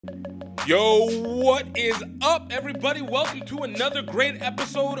Yo, what is up, everybody? Welcome to another great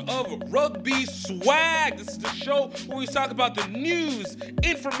episode of Rugby Swag. This is the show where we talk about the news,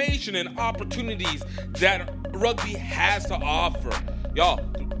 information, and opportunities that rugby has to offer. Y'all,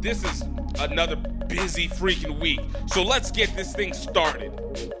 this is another busy freaking week, so let's get this thing started.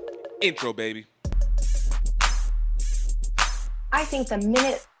 Intro, baby. I think the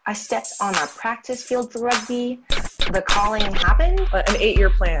minute I stepped on a practice field for rugby, the calling happened. An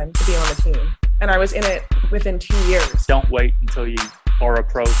 8-year plan to be on the team. And I was in it within 2 years. Don't wait until you are a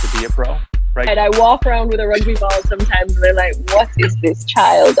pro to be a pro, right? And I walk around with a rugby ball sometimes and they're like, what is this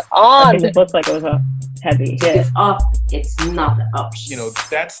child on? It looked like it was a heavy hit. It's up, it's not up. You know,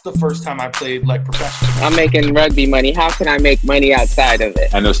 that's the first time I played like professionally. I'm making rugby money. How can I make money outside of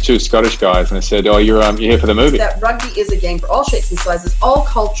it? And there was two Scottish guys, and they said, "Oh, you're here for the movie." That rugby is a game for all shapes and sizes, all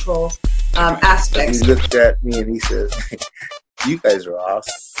cultural aspects. He looked at me and he says, "You guys are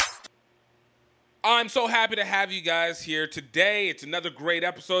awesome." I'm so happy to have you guys here today. It's another great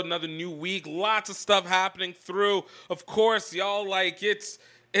episode, another new week. Lots of stuff happening through. Of course, y'all, like it's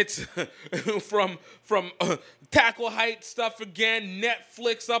from tackle height stuff again,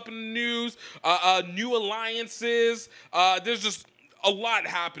 Netflix up in the news, new alliances. There's just a lot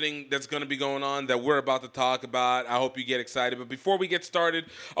happening that's going to be going on that we're about to talk about. I hope you get excited. But before we get started,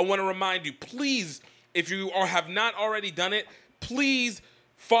 I want to remind you, please, if you have not already done it, please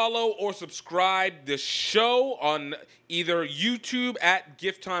follow or subscribe the show on either YouTube at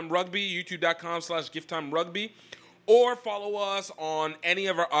Gift Time Rugby, youtube.com/GiftTimeRugby, or follow us on any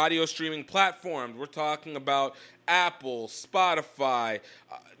of our audio streaming platforms. We're talking about Apple, Spotify,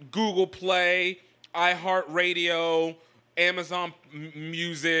 Google Play, iHeartRadio, Amazon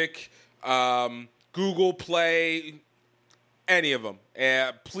Music, Google Play, any of them.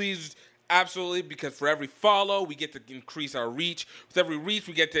 Please, absolutely, because for every follow, we get to increase our reach. With every reach,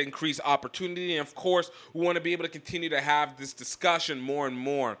 we get to increase opportunity. And, of course, we want to be able to continue to have this discussion more and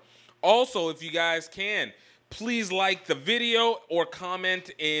more. Also, if you guys can, please like the video or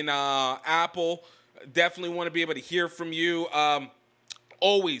comment in Apple. Definitely want to be able to hear from you.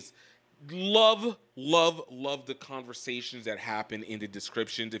 Always love the conversations that happen in the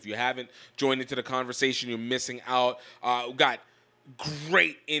descriptions. If you haven't joined into the conversation, you're missing out. We got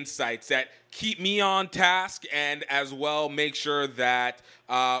great insights that keep me on task and as well make sure that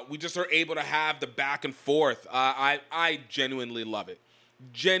we just are able to have the back and forth. I genuinely love it.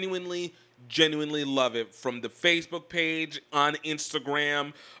 Genuinely love it. From the Facebook page, on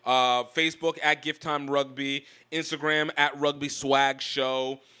Instagram, Facebook at Gift Time Rugby, Instagram at Rugby Swag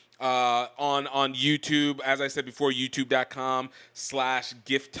Show, on YouTube, as I said before,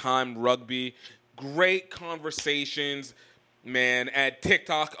 youtube.com/GiftTimeRugby. Great conversations, man. At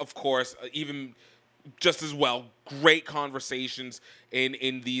TikTok, of course, even just as well. Great conversations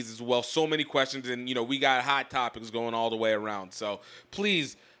in these as well. So many questions, and we got hot topics going all the way around. So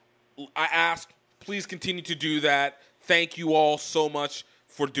please, I ask, please continue to do that. Thank you all so much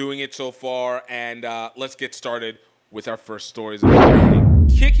for doing it so far, and let's get started with our first stories.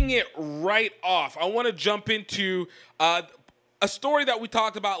 Kicking it right off, I want to jump into a story that we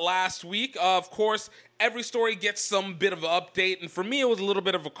talked about last week. Of course, every story gets some bit of an update, and for me, it was a little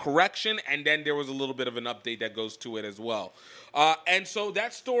bit of a correction, and then there was a little bit of an update that goes to it as well. And so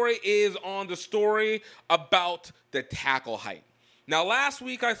that story is on the story about the tackle height. Now, last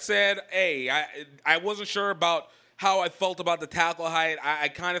week I said, hey, I wasn't sure about how I felt about the tackle height. I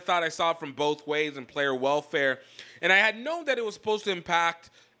kind of thought I saw it from both ways in player welfare. And I had known that it was supposed to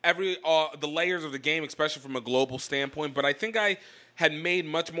impact the layers of the game, especially from a global standpoint. But I think I had made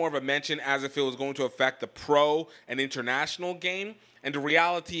much more of a mention as if it was going to affect the pro and international game. And the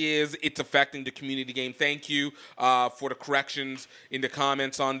reality is it's affecting the community game. Thank you for the corrections in the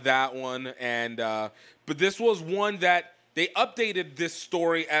comments on that one. And but this was one that they updated this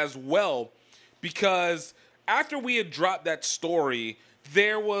story as well, because after we had dropped that story,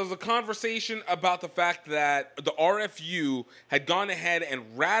 there was a conversation about the fact that the RFU had gone ahead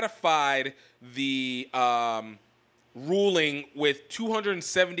and ratified the ruling with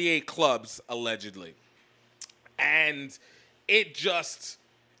 278 clubs, allegedly. And it just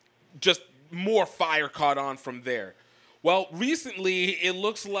more fire caught on from there. Well, recently, it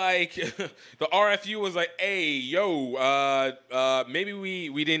looks like the RFU was like, hey, maybe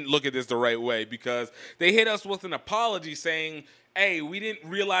we didn't look at this the right way, because they hit us with an apology saying, hey, we didn't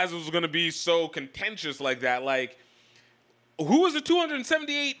realize it was going to be so contentious like that. Like, who was the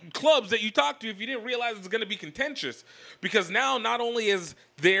 278 clubs that you talked to if you didn't realize it was going to be contentious? Because now not only is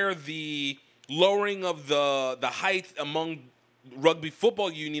there the lowering of the height among rugby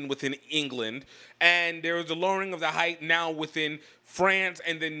football union within England, and there was a lowering of the height now within France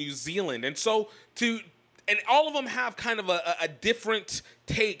and then New Zealand. And so and all of them have kind of a different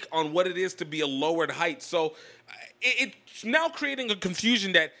take on what it is to be a lowered height. So it's now creating a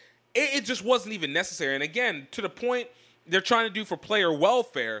confusion that it just wasn't even necessary. And again, to the point they're trying to do for player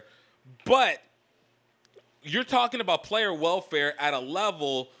welfare, but you're talking about player welfare at a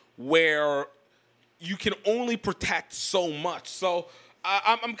level where you can only protect so much. So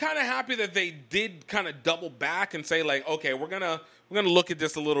I'm kind of happy that they did kind of double back and say, like, okay, we're gonna look at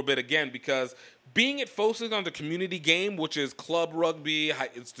this a little bit again, because being it focused on the community game, which is club rugby,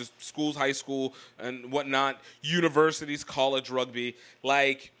 it's just schools, high school, and whatnot, universities, college rugby,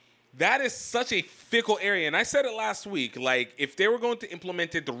 like, that is such a fickle area. And I said it last week, like, if they were going to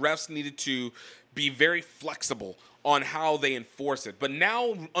implement it, the refs needed to be very flexible on how they enforce it. But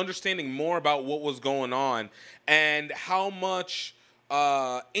now understanding more about what was going on and how much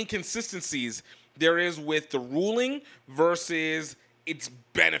inconsistencies there is with the ruling versus its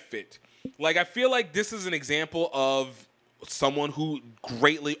benefit. Like, I feel like this is an example of someone who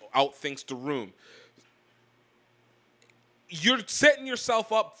greatly outthinks the room. You're setting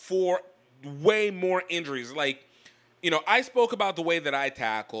yourself up for way more injuries. Like, you know, I spoke about the way that I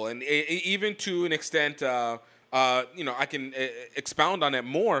tackle, and even to an extent, I can expound on it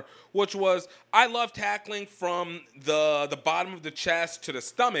more, which was I love tackling from the bottom of the chest to the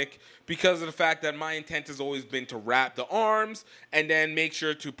stomach because of the fact that my intent has always been to wrap the arms and then make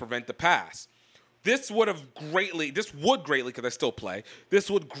sure to prevent the pass. This would greatly, because I still play, this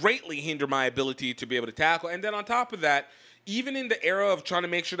would greatly hinder my ability to be able to tackle. And then on top of that, even in the era of trying to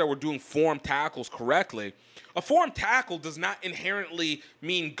make sure that we're doing form tackles correctly, a form tackle does not inherently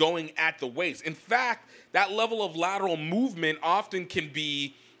mean going at the waist. In fact, that level of lateral movement often can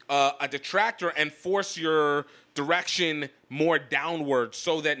be a detractor and force your direction more downward,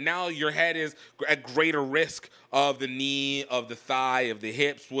 so that now your head is at greater risk of the knee, of the thigh, of the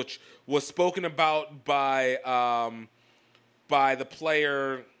hips, which was spoken about by the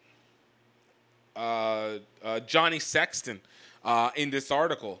player Johnny Sexton in this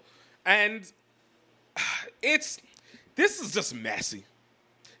article. And this is just messy.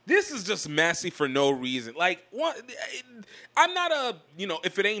 This is just messy for no reason. Like, I'm not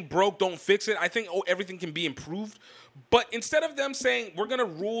if it ain't broke, don't fix it. I think everything can be improved. But instead of them saying, we're going to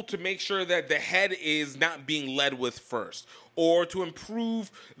rule to make sure that the head is not being led with first, or to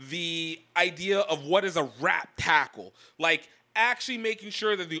improve the idea of what is a wrap tackle, like actually making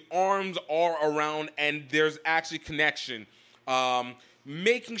sure that the arms are around and there's actually connection,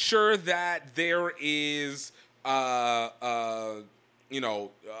 making sure that there is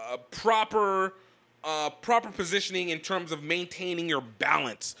proper positioning in terms of maintaining your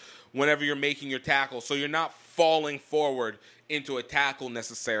balance whenever you're making your tackle, so you're not falling forward into a tackle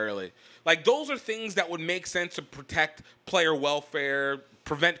necessarily. Like, those are things that would make sense to protect player welfare,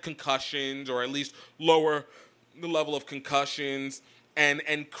 prevent concussions, or at least lower the level of concussions,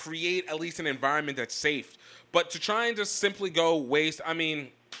 and create at least an environment that's safe. But to try and just simply go waste, I mean,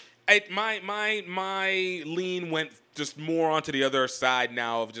 my lean went just more onto the other side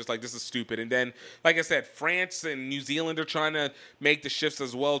now of just like, this is stupid. And then, like I said, France and New Zealand are trying to make the shifts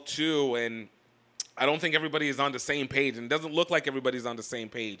as well too, and I don't think everybody is on the same page, and it doesn't look like everybody's on the same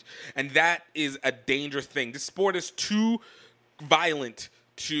page. And that is a dangerous thing. This sport is too violent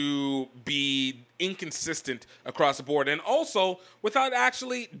to be inconsistent across the board, and also without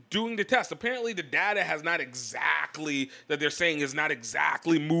actually doing the test. Apparently the data has not exactly, that they're saying is not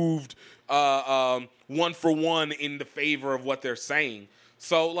exactly moved one for one in the favor of what they're saying.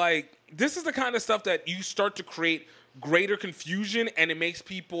 So, like, this is the kind of stuff that you start to create greater confusion, and it makes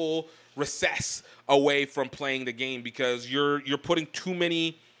people recess away from playing the game because you're putting too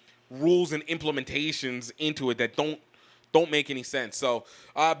many rules and implementations into it that don't make any sense. So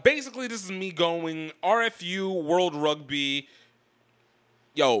basically, this is me going RFU, World Rugby.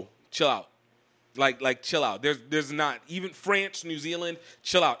 Yo, chill out. Like chill out. There's not even France, New Zealand.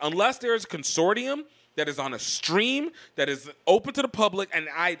 Chill out. Unless there's a consortium that is on a stream that is open to the public. And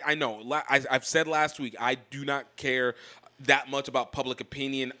I know I've said last week, I do not care that much about public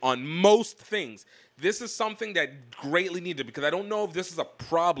opinion on most things. This is something that greatly needed, because I don't know if this is a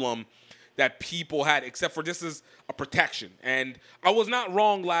problem that people had, except for this is a protection. And I was not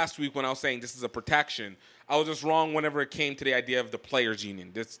wrong last week when I was saying this is a protection. I was just wrong whenever it came to the idea of the players'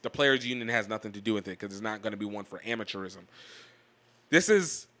 union. The players' union has nothing to do with it, because it's not going to be one for amateurism. This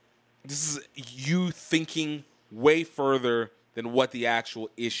is you thinking way further than what the actual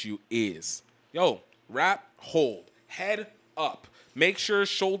issue is. Yo, wrap, hold, head up. Make sure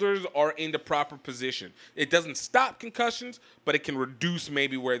shoulders are in the proper position. It doesn't stop concussions, but it can reduce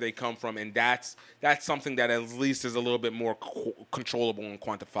maybe where they come from, and that's something that at least is a little bit more controllable and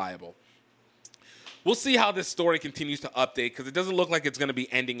quantifiable. We'll see how this story continues to update because it doesn't look like it's going to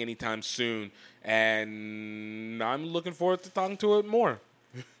be ending anytime soon, and I'm looking forward to talking to it more.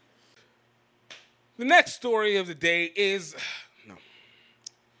 The next story of the day is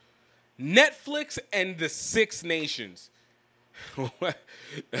Netflix and the Six Nations.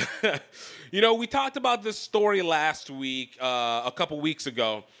 We talked about this story last week, a couple weeks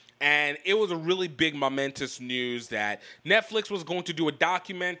ago, and it was a really big momentous news that Netflix was going to do a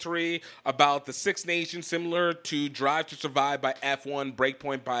documentary about the Six Nations, similar to Drive to Survive by F1,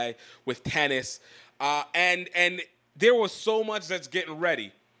 Breakpoint with tennis, and there was so much that's getting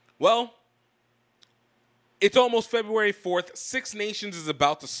ready. Well, it's almost February 4th. Six Nations is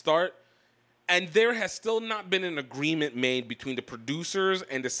about to start. And there has still not been an agreement made between the producers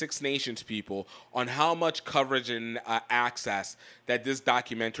and the Six Nations people on how much coverage and access that this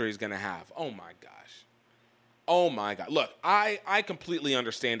documentary is going to have. Oh, my gosh. Oh, my God. Look, I completely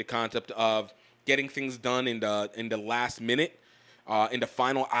understand the concept of getting things done in the last minute, in the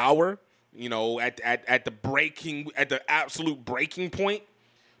final hour, at the absolute breaking point.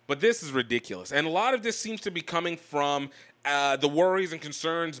 But this is ridiculous. And a lot of this seems to be coming from the worries and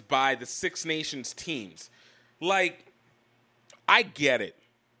concerns by the Six Nations teams. Like, I get it.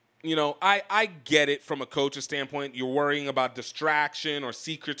 I get it from a coach's standpoint. You're worrying about distraction or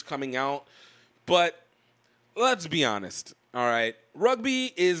secrets coming out. But let's be honest, all right?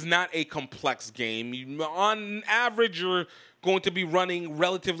 Rugby is not a complex game. On average, you're going to be running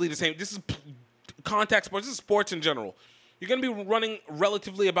relatively the same. This is contact sports. This is sports in general. You're going to be running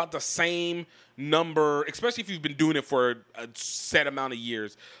relatively about the same number, especially if you've been doing it for a set amount of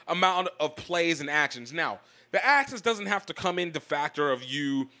years, amount of plays and actions. Now, the access doesn't have to come in the factor of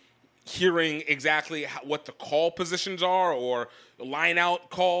you hearing exactly what the call positions are or line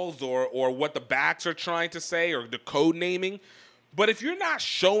out calls or what the backs are trying to say or the code naming. But if you're not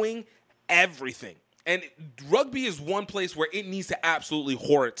showing everything, and rugby is one place where it needs to absolutely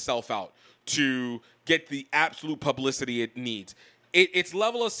whore itself out to get the absolute publicity it needs. Its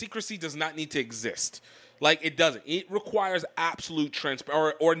level of secrecy does not need to exist. Like, it doesn't. It requires absolute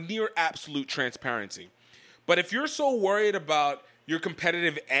or near absolute transparency. But if you're so worried about your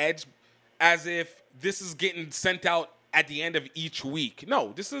competitive edge as if this is getting sent out at the end of each week,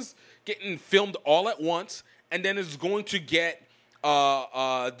 no, getting filmed all at once, and then it's going to get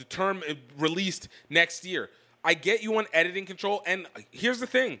the term released next year. I get you on editing control, and here's the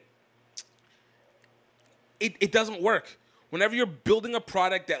thing. It doesn't work. Whenever you're building a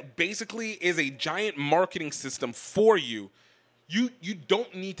product that basically is a giant marketing system for you, you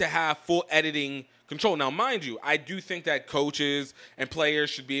don't need to have full editing control. Now, mind you, I do think that coaches and players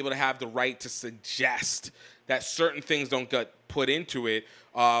should be able to have the right to suggest that certain things don't get put into it,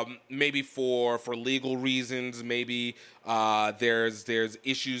 maybe for legal reasons. Maybe there's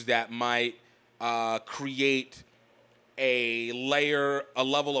issues that might create a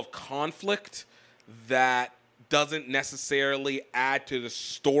level of conflict that doesn't necessarily add to the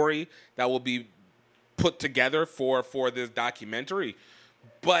story that will be put together for this documentary.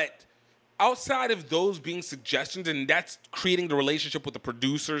 But outside of those being suggestions, and that's creating the relationship with the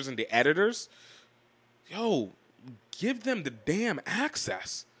producers and the editors, give them the damn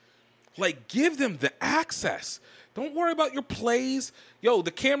access. Like, give them the access. Don't worry about your plays.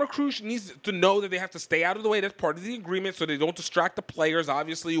 The camera crew needs to know that they have to stay out of the way. That's part of the agreement so they don't distract the players.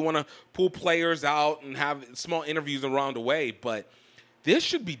 Obviously, you want to pull players out and have small interviews around the way. But this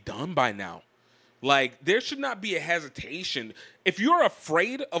should be done by now. Like, there should not be a hesitation. If you're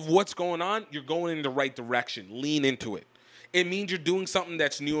afraid of what's going on, you're going in the right direction. Lean into it. It means you're doing something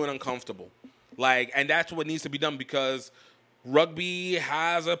that's new and uncomfortable. And that's what needs to be done because rugby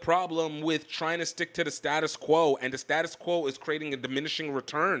has a problem with trying to stick to the status quo, and the status quo is creating a diminishing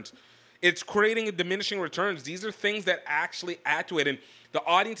returns. It's creating a diminishing returns. These are things that actually add to it, and the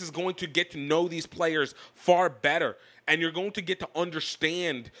audience is going to get to know these players far better, and you're going to get to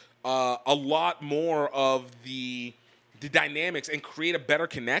understand a lot more of the dynamics and create a better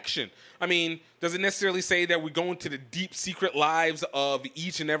connection. I mean, does it necessarily say that we're going to the deep secret lives of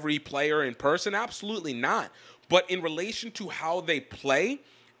each and every player in person? Absolutely not. But in relation to how they play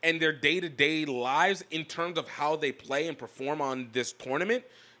and their day-to-day lives in terms of how they play and perform on this tournament,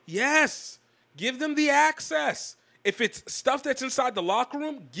 yes, give them the access. If it's stuff that's inside the locker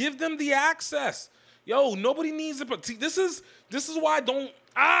room, give them the access. Nobody needs it. But see, this is why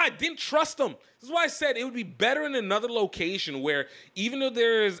I didn't trust them. This is why I said it would be better in another location where even though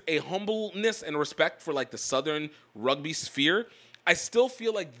there is a humbleness and respect for like the Southern rugby sphere, I still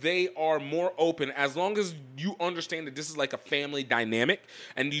feel like they are more open as long as you understand that this is like a family dynamic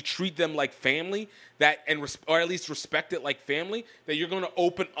and you treat them like family, or at least respect it like family, that you're going to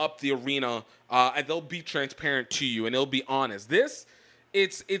open up the arena and they'll be transparent to you and they'll be honest.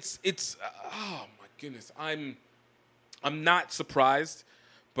 It's oh my goodness. I'm not surprised,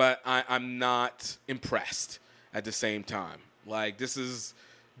 but I'm not impressed at the same time. Like, this is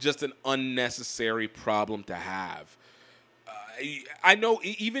just an unnecessary problem to have. I know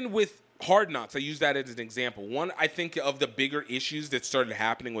even with Hard Knocks, I use that as an example. One, I think of the bigger issues that started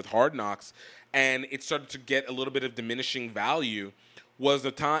happening with Hard Knocks, and it started to get a little bit of diminishing value, was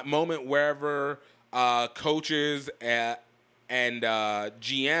the moment wherever coaches and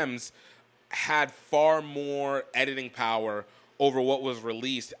GMs had far more editing power over what was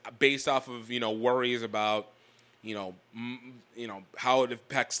released based off of, worries about, how it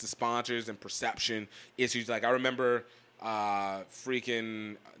affects the sponsors and perception issues. Like, I remember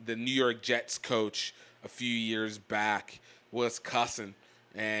freaking the New York Jets coach a few years back was cussing,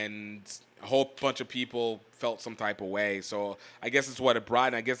 and a whole bunch of people felt some type of way. So I guess it's what it brought,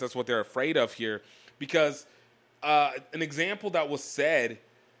 and I guess that's what they're afraid of here. Because an example that was said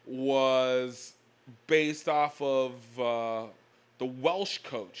was based off of the Welsh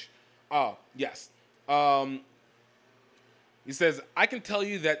coach. Yes. He says, I can tell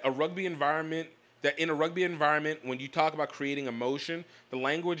you that in a rugby environment, when you talk about creating emotion, the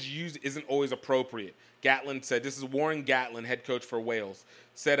language used isn't always appropriate. Gatlin said, this is Warren Gatlin, head coach for Wales,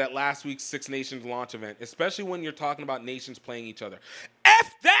 said at last week's Six Nations launch event, especially when you're talking about nations playing each other.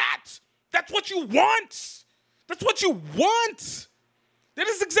 F that! That's what you want! That's what you want! That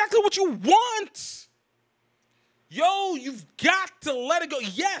is exactly what you want! Yo, you've got to let it go.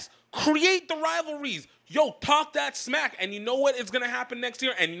 Yes, create the rivalries. Yo, talk that smack. And you know what is going to happen next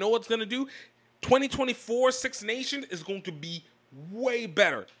year? And you know what's going to do? 2024 Six Nations is going to be way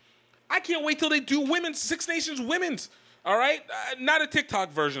better. I can't wait till they do Six Nations women's. All right? Not a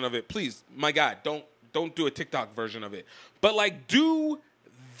TikTok version of it. Please, my God, don't do a TikTok version of it. But, like, do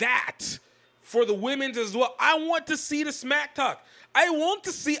that for the women's as well. I want to see the smack talk. I want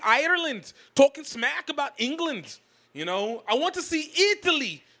to see Ireland talking smack about England. I want to see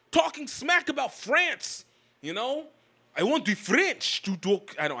Italy talking smack about France. I want the French to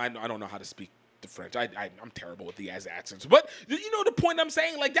talk. I don't know how to speak the French. I'm terrible with the accents. But you know the point I'm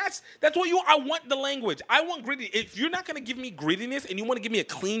saying? Like, that's what I want the language. I want gritty. If you're not going to give me grittiness and you want to give me a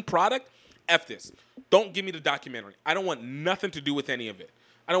clean product, F this. Don't give me the documentary. I don't want nothing to do with any of it.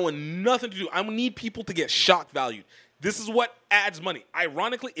 I don't want nothing to do. I need people to get shock valued. This is what adds money.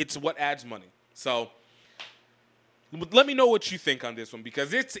 Ironically, it's what adds money. So let me know what you think on this one,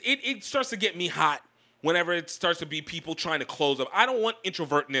 because it starts to get me hot whenever it starts to be people trying to close up. I don't want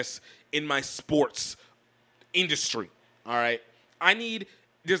introvertness in my sports industry, all right?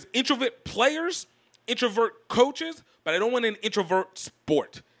 There's introvert players, introvert coaches, but I don't want an introvert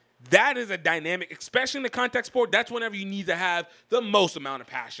sport. That is a dynamic, especially in the contact sport. That's whenever you need to have the most amount of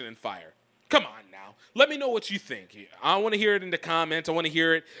passion and fire. Come on now. Let me know what you think. I want to hear it in the comments. I want to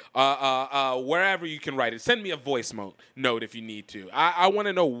hear it wherever you can write it. Send me a voice note if you need to. I want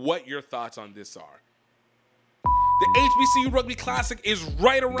to know what your thoughts on this are. The HBCU Rugby Classic is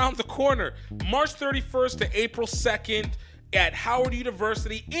right around the corner. March 31st to April 2nd at Howard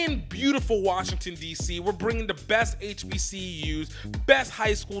University in beautiful Washington, D.C. We're bringing the best HBCUs, best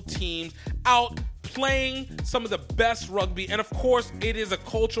high school teams out playing some of the best rugby. And, of course, it is a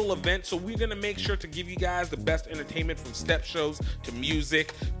cultural event, so we're going to make sure to give you guys the best entertainment, from step shows to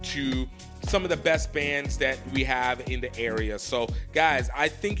music to some of the best bands that we have in the area. So, guys, I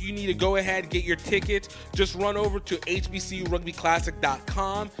think you need to go ahead, get your tickets. Just run over to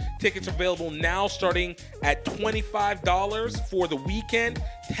hbcurugbyclassic.com. Tickets available now, starting at $25 for the weekend,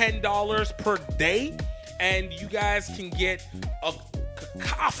 $10 per day. And you guys can get a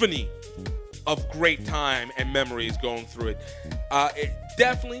cacophony of great time and memories going through it.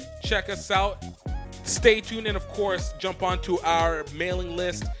 Definitely check us out. Stay tuned, and of course, jump onto our mailing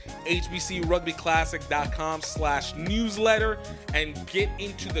list, hbcurugbyclassic.com/newsletter, and get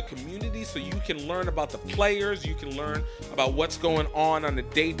into the community so you can learn about the players, you can learn about what's going on the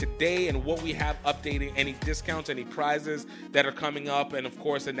day-to-day and what we have updating, any discounts, any prizes that are coming up, and of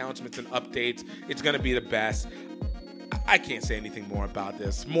course, announcements and updates. It's going to be the best. I can't say anything more about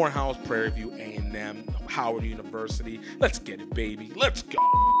this. Morehouse, Prairie View, A&M, Howard University. Let's get it, baby. Let's go.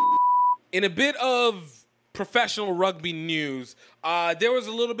 In a bit of professional rugby news, there was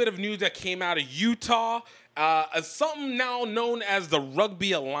a little bit of news that came out of Utah. Something now known as the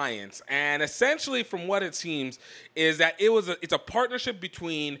Rugby Alliance, and essentially, from what it seems, is that it's a partnership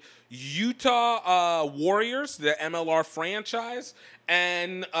between Utah Warriors, the MLR franchise,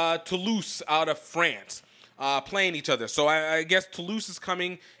 and Toulouse out of France, playing each other. So I guess Toulouse is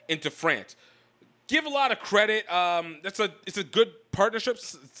coming into France. Give a lot of credit. It's a good partnership.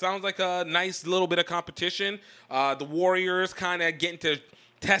 Sounds like a nice little bit of competition. The Warriors kind of getting to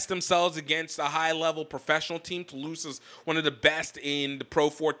test themselves against a high-level professional team. Toulouse is one of the best in the Pro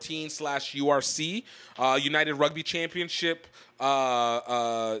 14/URC, United Rugby Championship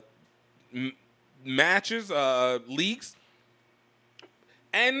matches, leagues.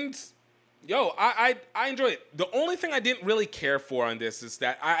 And, I enjoy it. The only thing I didn't really care for on this is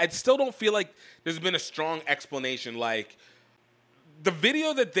that I still don't feel like there's been a strong explanation. Like, the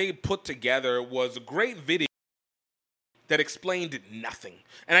video that they put together was a great video that explained nothing.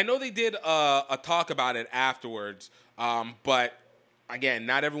 And I know they did a talk about it afterwards, but again,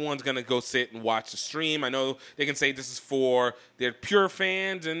 not everyone's going to go sit and watch the stream. I know they can say this is for their pure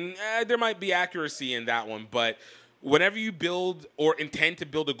fans, and there might be accuracy in that one, but whenever you build or intend to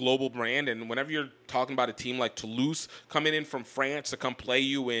build a global brand, and whenever you're talking about a team like Toulouse coming in from France to come play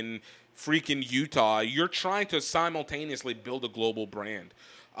you in freaking Utah, you're trying to simultaneously build a global brand.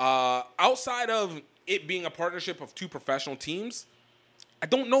 Outside of it being a partnership of two professional teams, I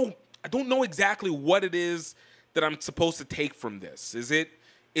don't know exactly what it is that I'm supposed to take from this. Is it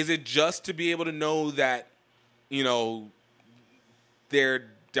just to be able to know that, they're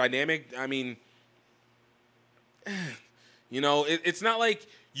dynamic? I mean, it's not like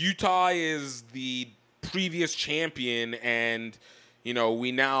Utah is the previous champion and,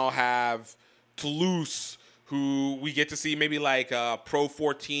 we now have Toulouse, who we get to see maybe like Pro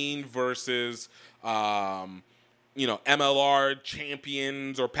 14 versus MLR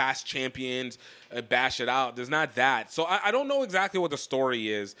champions or past champions, bash it out. There's not that. So I don't know exactly what the story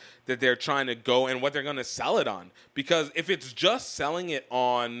is that they're trying to go and what they're going to sell it on. Because if it's just selling it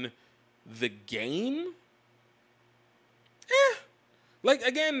on the game, like,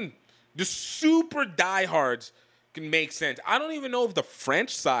 again, the super diehards can make sense. I don't even know if the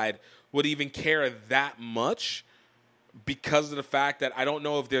French side would even care that much because of the fact that I don't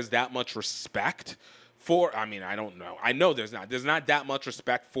know if there's that much respect for, I don't know. I know there's not. There's not that much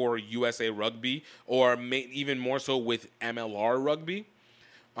respect for USA Rugby, or even more so with MLR Rugby.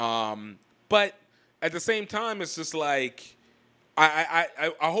 But at the same time, it's just like,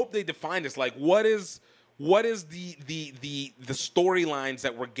 I hope they define this. Like, what is the storylines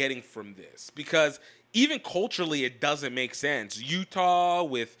that we're getting from this? Because even culturally, it doesn't make sense. Utah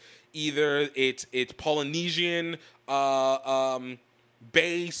with either it's Polynesian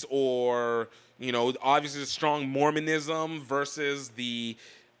base, or obviously the strong Mormonism versus the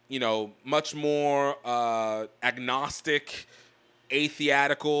much more agnostic,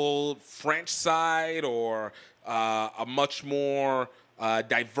 atheatical French side, or a much more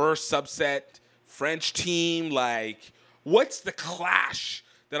diverse subset French team. Like, what's the clash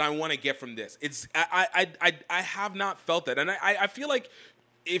that I want to get from this? It's I have not felt that, and I feel like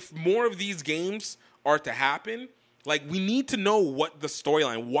if more of these games are to happen, like, we need to know what the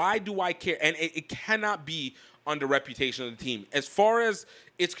storyline. Why do I care? And it cannot be on the reputation of the team. As far as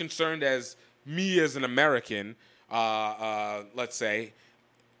it's concerned, as me as an American, let's say,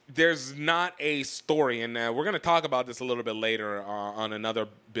 there's not a story, and we're going to talk about this a little bit later on another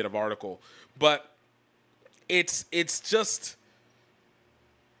bit of article. But it's just,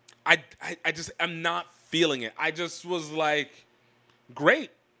 I'm not feeling it. I just was like,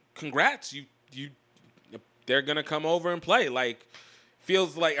 great, congrats, they're going to come over and play. Like,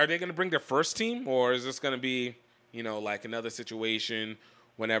 feels like, are they going to bring their first team, or is this going to be, like another situation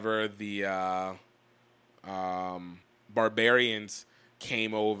whenever the Barbarians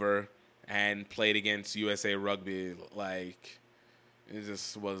came over and played against USA Rugby? Like, it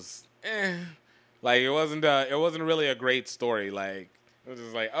just was, like, it wasn't really a great story. Like, it was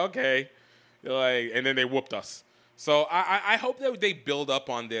just like, okay, like, and then they whooped us. So I hope that they build up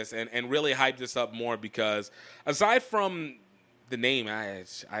on this and really hype this up more, because aside from the name,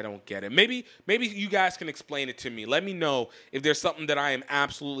 I don't get it. Maybe you guys can explain it to me. Let me know if there's something that I am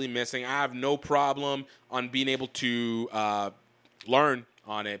absolutely missing. I have no problem on being able to learn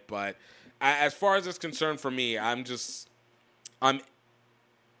on it, but as far as it's concerned for me, I'm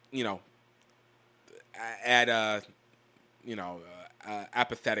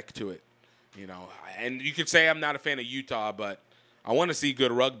apathetic to it. And you could say I'm not a fan of Utah, but I want to see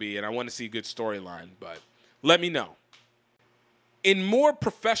good rugby and I want to see good storyline. But let me know. In more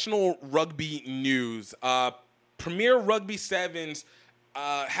professional rugby news, Premier Rugby Sevens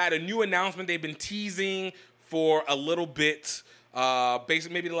had a new announcement they've been teasing for a little bit,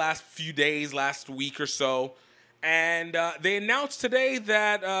 basically maybe the last few days, last week or so. And they announced today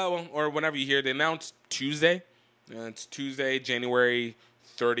that, or whenever you hear, they announced Tuesday. It's Tuesday, January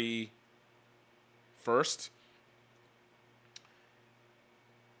 31st.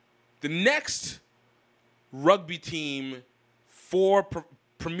 The next rugby team for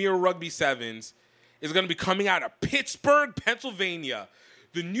Premier Rugby Sevens is going to be coming out of Pittsburgh, Pennsylvania.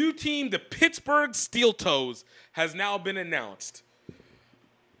 The new team, the Pittsburgh Steel Toes, has now been announced.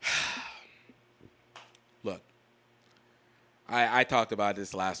 Look, I talked about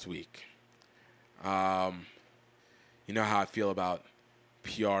this last week. You know how I feel about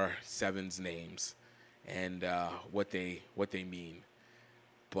PR7's names and what they mean.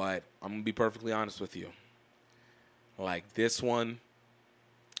 But I'm going to be perfectly honest with you. Like, this one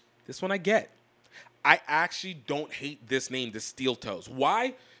I get. I actually don't hate this name, the Steel Toes.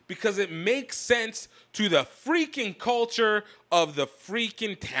 Why? Because it makes sense to the freaking culture of the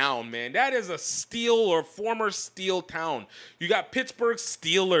freaking town, man. That is a steel or former steel town. You got Pittsburgh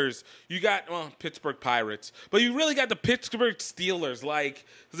Steelers. You got, Pittsburgh Pirates. But you really got the Pittsburgh Steelers. Like,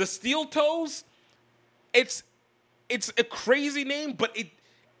 the Steel Toes, it's a crazy name, but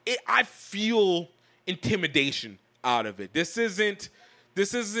I feel intimidation out of it. This isn't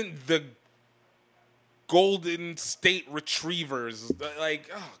the Golden State Retrievers, like,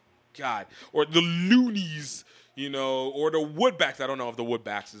 oh God, or the Loonies, or the Woodbacks. I don't know if the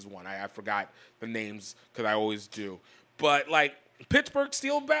Woodbacks is one. I forgot the names because I always do. But like Pittsburgh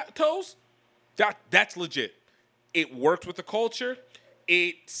Steel Toes, that's legit. It works with the culture.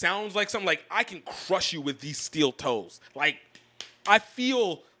 It sounds like something like I can crush you with these steel toes. Like, I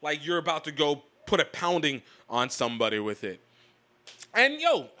feel like you're about to go put a pounding on somebody with it. And,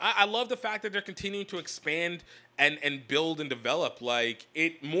 I love the fact that they're continuing to expand and build and develop. Like,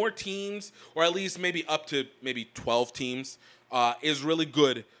 more teams, or at least maybe up to maybe 12 teams, is really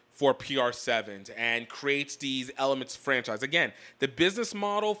good for PR7s and creates these elements of franchise. Again, the business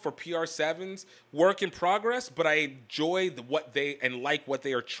model for PR7s, work in progress, but I enjoy what they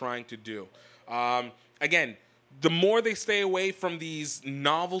are trying to do. Again, the more they stay away from these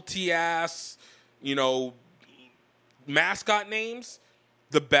novelty-ass, mascot names,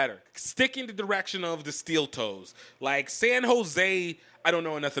 the better. Stick in the direction of the Steel Toes. Like San Jose, I don't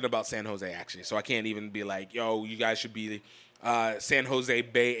know nothing about San Jose, actually, so I can't even be like, you guys should be San Jose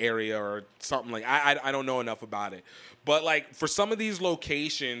Bay Area or something like I don't know enough about it. But, like, for some of these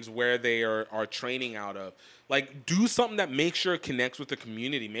locations where they are training out of, like, do something that makes sure it connects with the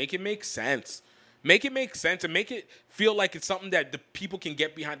community. Make it make sense. Make it make sense and make it feel like it's something that the people can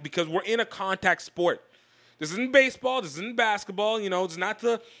get behind, because we're in a contact sport. This isn't baseball. This isn't basketball. It's not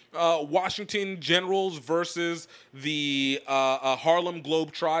the Washington Generals versus the Harlem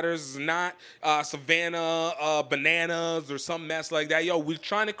Globetrotters. It's not Savannah Bananas or some mess like that. We're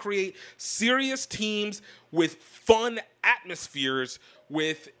trying to create serious teams with fun atmospheres,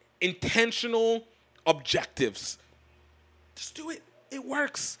 with intentional objectives. Just do it. It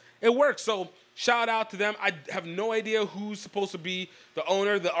works. It works. So shout out to them. I have no idea who's supposed to be the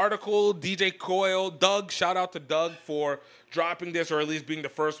owner. The article, DJ Coyle, Doug. Shout out to Doug for dropping this, or at least being the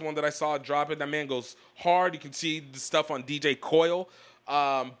first one that I saw drop it. That man goes hard. You can see the stuff on DJ Coyle.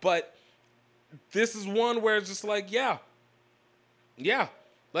 But this is one where it's just like, yeah.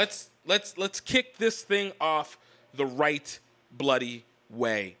 Let's kick this thing off the right bloody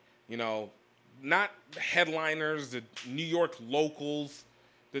way. Not headliners, the New York locals.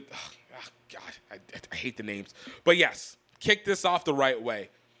 God, I hate the names. But yes, kick this off the right way.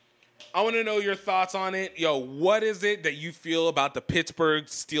 I want to know your thoughts on it. What is it that you feel about the Pittsburgh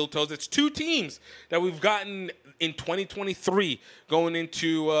Steel Toes? It's two teams that we've gotten in 2023 going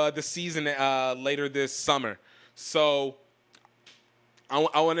into the season later this summer. So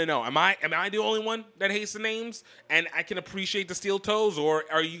I want to know, am I the only one that hates the names and I can appreciate the Steel Toes, or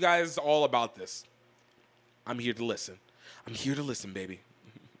are you guys all about this? I'm here to listen. I'm here to listen, baby.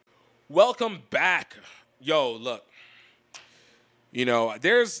 Welcome back. Look.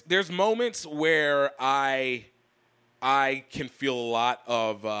 There's moments where I can feel a lot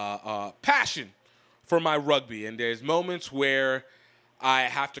of passion for my rugby, and there's moments where I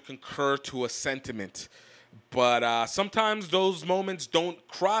have to concur to a sentiment. But sometimes those moments don't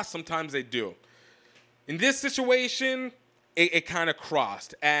cross. Sometimes they do. In this situation, it kind of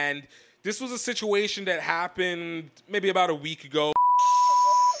crossed, and this was a situation that happened maybe about a week ago.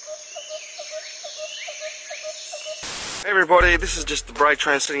 Hey everybody, this is just the Break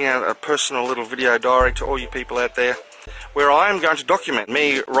Train sending out a personal little video diary to all you people out there. where I am going to document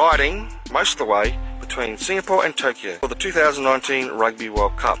me riding most of the way between Singapore and Tokyo for the 2019 Rugby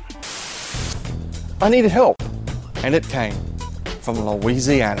World Cup. I needed help, and it came from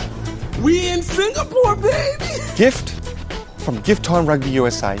Louisiana. We in Singapore, baby! Gift from Gift Time Rugby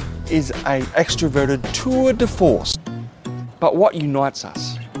USA is a extroverted tour de force. But what unites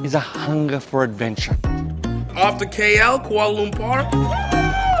us is a hunger for adventure. Off to KL, Kuala Lumpur.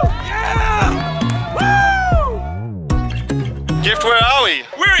 Gift, where are we?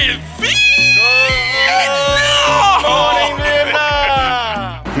 We're in Vietnam! Morning,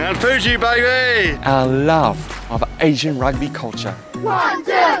 Vietnam! Mount Fuji, baby! Our love of Asian rugby culture. 1,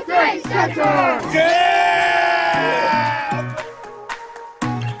 2, 3, center!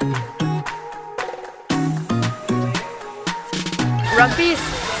 Rugby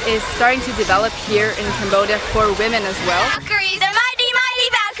is starting to develop here in Cambodia for women as well. Valkyries, the mighty, mighty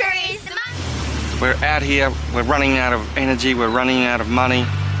Valkyries! We're out here, we're running out of energy, we're running out of money,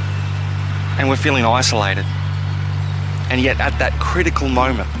 and we're feeling isolated. And yet at that critical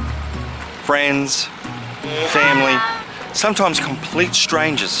moment, friends, family, sometimes complete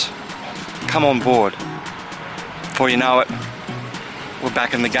strangers come on board. Before you know it, we're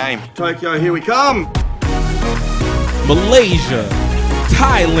back in the game. Tokyo, here we come! Malaysia,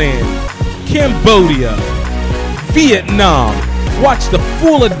 Thailand, Cambodia, Vietnam. Watch the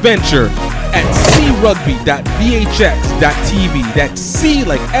full adventure at crugby.vhx.tv. That's C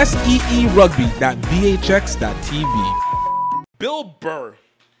like SEE rugby.vhx.tv. Bill Burr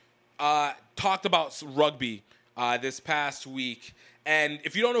talked about rugby this past week. And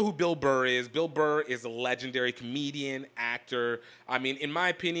if you don't know who Bill Burr is a legendary comedian, actor. I mean, in my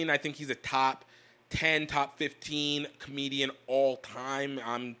opinion, I think he's a top 10, top 15 comedian all time.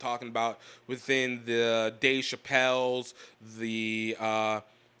 I'm talking about within the Dave Chappelle's, the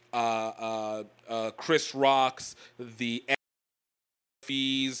Chris Rock's, the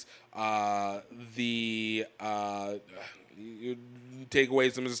Fees, you take away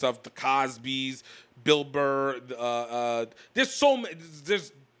some of the stuff, the Cosbys, Bill Burr. There's so many.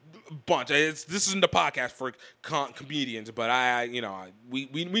 There's a bunch. This isn't the podcast for comedians, but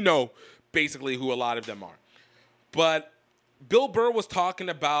we know basically who a lot of them are. But Bill Burr was talking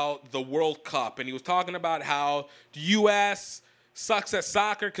about the World Cup, and he was talking about how the U.S. sucks at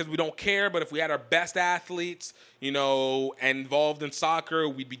soccer because we don't care, but if we had our best athletes, involved in soccer,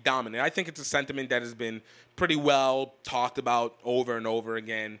 we'd be dominant. I think it's a sentiment that has been pretty well talked about over and over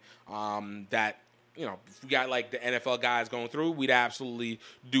again, that, if we got like the NFL guys going through, we'd absolutely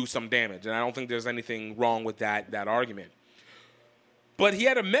do some damage. And I don't think there's anything wrong with that argument. But he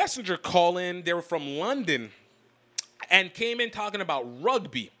had a messenger call in. They were from London and came in talking about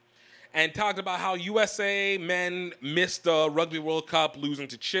rugby and talked about how USA men missed the Rugby World Cup, losing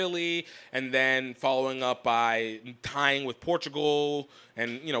to Chile, and then following up by tying with Portugal.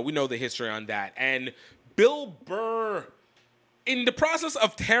 And, we know the history on that. And Bill Burr, in the process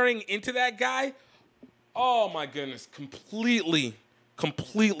of tearing into that guy, oh my goodness, completely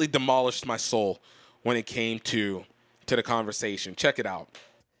demolished my soul when it came to the conversation. Check it out.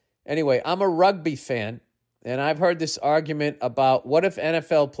 Anyway, I'm a rugby fan, and I've heard this argument about what if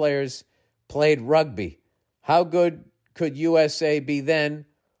NFL players played rugby? How good could USA be then,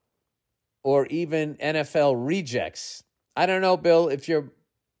 or even NFL rejects? I don't know, Bill, if you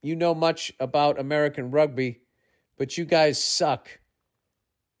know much about American rugby, but you guys suck.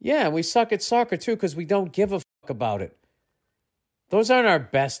 Yeah, and we suck at soccer too because we don't give a fuck about it. Those aren't our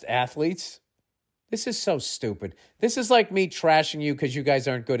best athletes. This is so stupid. This is like me trashing you because you guys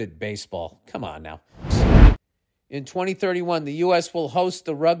aren't good at baseball. Come on now. In 2031, the U.S. will host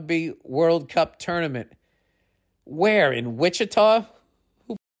the Rugby World Cup tournament. Where? In Wichita?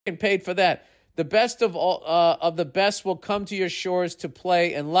 Who fucking paid for that? The best of the best will come to your shores to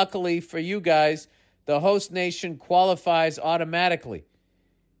play, and luckily for you guys, the host nation qualifies automatically.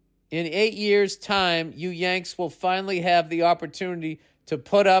 In 8 years' time, you Yanks will finally have the opportunity to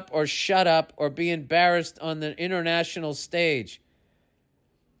put up or shut up or be embarrassed on the international stage.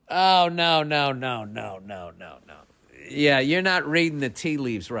 Oh, no. Yeah, you're not reading the tea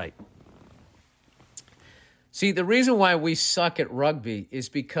leaves right. See, the reason why we suck at rugby is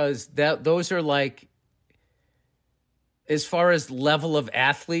because those are like, as far as level of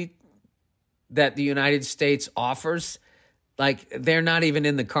athlete that the United States offers, like they're not even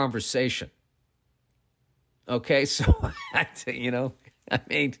in the conversation. Okay, so,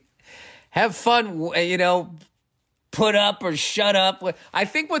 have fun, put up or shut up. I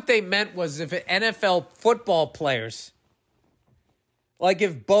think what they meant was if NFL football players, like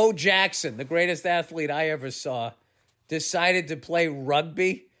if Bo Jackson, the greatest athlete I ever saw, decided to play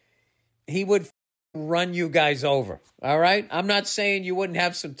rugby, he would run you guys over. All right? I'm not saying you wouldn't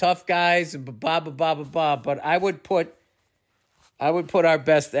have some tough guys and blah, blah, blah, blah, blah, but I would put our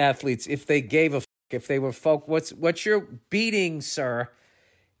best athletes, if they gave a f, if they were folk. What you're beating, sir,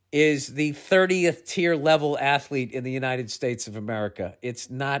 is the 30th tier level athlete in the United States of America. It's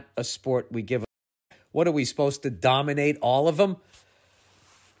not a sport we give a f. What are we supposed to dominate all of them?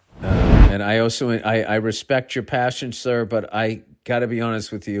 And I also I respect your passion, sir, but I got to be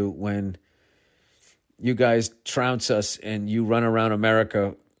honest with you, when you guys trounce us and you run around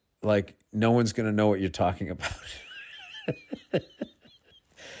America like no one's going to know what you're talking about.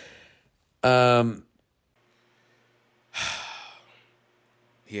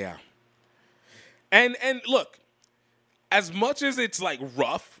 Yeah. And look, as much as it's like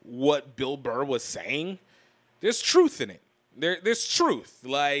rough what Bill Burr was saying, there's truth in it. There's truth.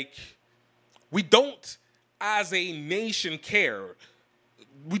 Like, we don't, as a nation, care.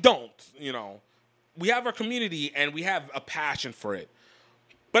 We don't, We have our community and we have a passion for it.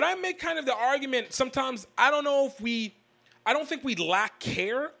 But I make kind of the argument sometimes, I don't think we lack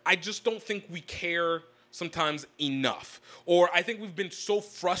care. I just don't think we care sometimes enough. Or I think we've been so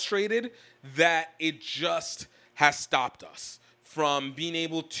frustrated that it just has stopped us from being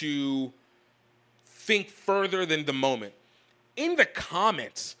able to think further than the moment. In the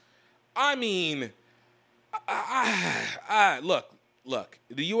comments, I mean, look,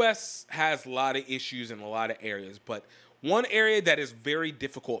 the U.S. has a lot of issues in a lot of areas, but one area that is very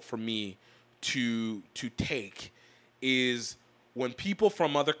difficult for me to take is when people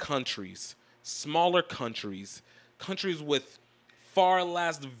from other countries, smaller countries with far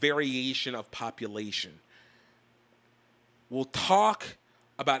less variation of population, will talk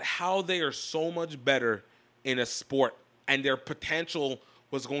about how they are so much better in a sport and their potential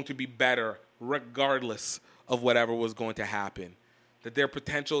was going to be better regardless of whatever was going to happen. That their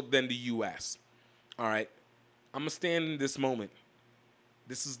potential than the U.S. All right, I'm gonna stand in this moment.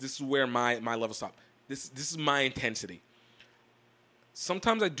 This is where my level stops. This is my intensity.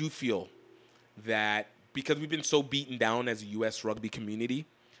 Sometimes I do feel that because we've been so beaten down as a U.S. rugby community,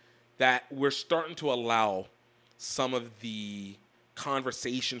 that we're starting to allow some of the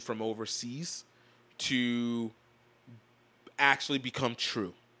conversation from overseas to actually become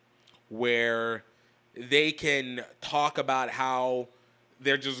true, where they can talk about how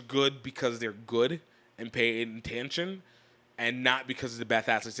they're just good because they're good and pay attention and not because of the best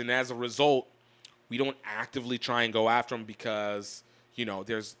athletes. And as a result, we don't actively try and go after them because,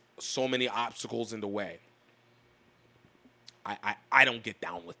 there's so many obstacles in the way. I don't get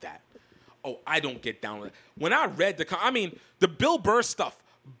down with that. I don't get down with it. When I read the Bill Burr stuff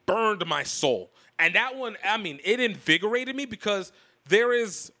burned my soul. And that one, it invigorated me because there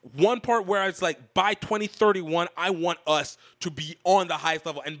is one part where it's like, by 2031, I want us to be on the highest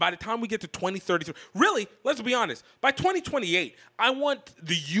level. And by the time we get to 2033, really, let's be honest, by 2028, I want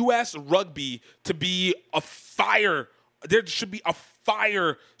the U.S. rugby to be a fire. There should be a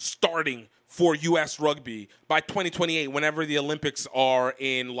fire starting for U.S. rugby by 2028, whenever the Olympics are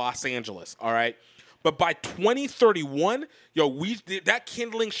in Los Angeles, all right? But by 2031, that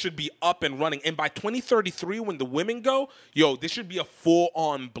kindling should be up and running. And by 2033, when the women go, this should be a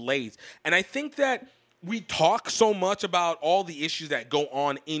full-on blaze. And I think that we talk so much about all the issues that go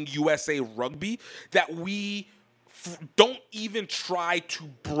on in USA Rugby that we don't even try to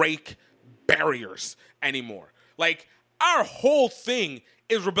break barriers anymore. Like, our whole thing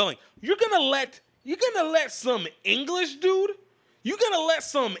is rebelling. You're gonna let some English dude? You're gonna let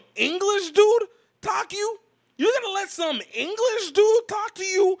some English dude talk to you? You're going to let some English dude talk to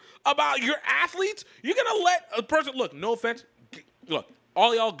you about your athletes? You're going to let a person, look, no offense, look,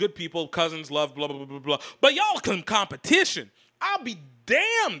 all y'all good people, cousins, love, blah, blah, blah, blah, blah, but y'all come competition. I'll be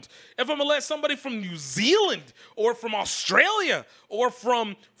damned if I'm going to let somebody from New Zealand or from Australia or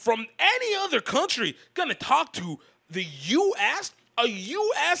from any other country going to talk to the U.S., a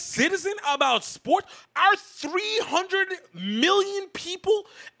U.S. citizen about sports. Our 300 million people,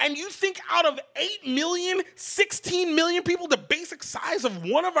 and you think out of 8 million, 16 million people, the basic size of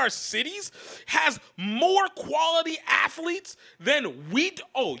one of our cities has more quality athletes than we do?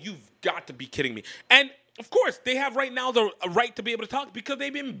 Oh, you've got to be kidding me. And of course, they have right now the right to be able to talk because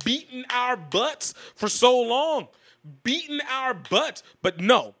they've been beating our butts for so long. Beating our butts. But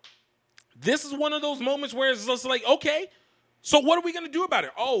no, this is one of those moments where it's just like, okay, so what are we going to do about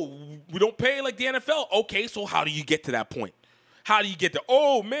it? Oh, we don't pay like the NFL. Okay, so how do you get to that point? How do you get to,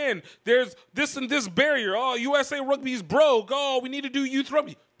 oh, man, there's this and this barrier. Oh, USA Rugby is broke. Oh, we need to do youth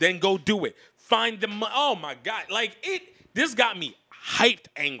rugby. Then go do it. Find the money. Oh, my God. This got me hyped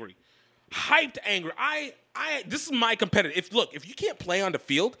angry. Hyped angry. This is my competitive. If you can't play on the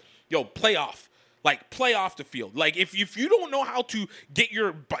field, play off. Like, play off the field. Like, if you don't know how to get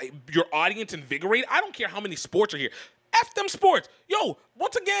your audience invigorated, I don't care how many sports are here. F them sports. Yo,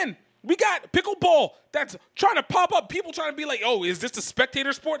 once again, we got pickleball that's trying to pop up. People trying to be like, oh, is this a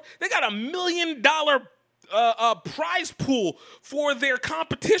spectator sport? They got $1 million prize pool for their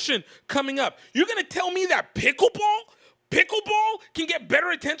competition coming up. You're going to tell me that pickleball can get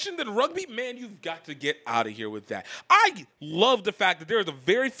better attention than rugby? Man, you've got to get out of here with that. I love the fact that there is a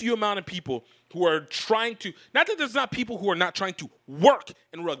very few amount of people who are trying to, not that there's not people who are not trying to work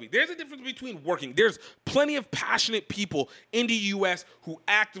in rugby. There's a difference between working. There's plenty of passionate people in the U.S. who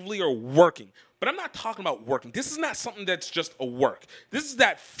actively are working. But I'm not talking about working. This is not something that's just a work. This is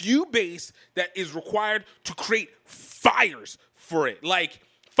that few base that is required to create fires for it. Like,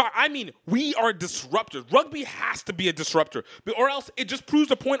 I mean, we are disruptors. Rugby has to be a disruptor, or else it just proves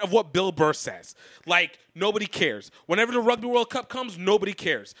the point of what Bill Burr says. Like, nobody cares. Whenever the Rugby World Cup comes, nobody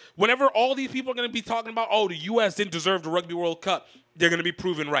cares. Whenever all these people are going to be talking about, oh, the U.S. didn't deserve the Rugby World Cup, they're going to be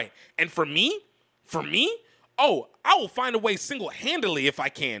proven right. And for me, oh, I will find a way single-handedly, if I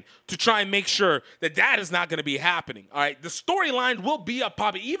can, to try and make sure that is not going to be happening. All right, the storyline will be up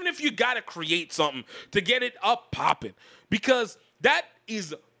popping, even if you got to create something to get it up popping, because that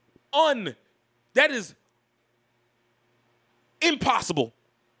is impossible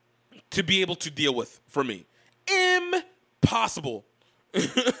to be able to deal with for me. Impossible.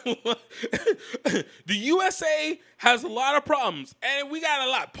 The USA has a lot of problems, and we got a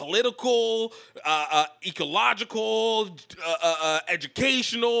lot: political, ecological,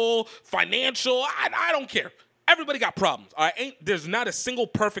 educational, financial. I don't care. Everybody got problems. All right, there's not a single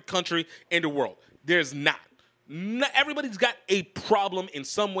perfect country in the world. There's not. Everybody's got a problem in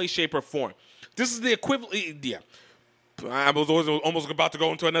some way, shape, or form. This is the equivalent. Yeah, I was almost about to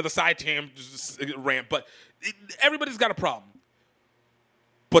go into another side rant, but everybody's got a problem.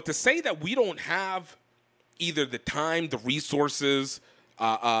 But to say that we don't have either the time, the resources,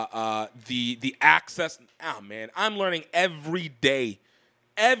 the access, man, I'm learning every day.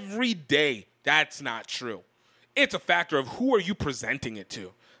 Every day, that's not true. It's a factor of who are you presenting it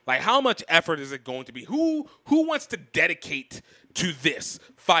to. Like, how much effort is it going to be? Who wants to dedicate to this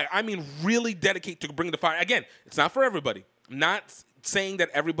fire? I mean, really dedicate to bring the fire. Again, it's not for everybody. I'm not saying that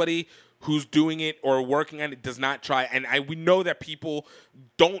everybody who's doing it or working on it does not try. And we know that people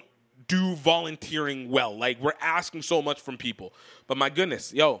don't do volunteering well. Like, we're asking so much from people. But my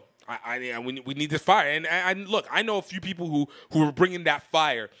goodness, we need this fire. And look, I know a few people who are bringing that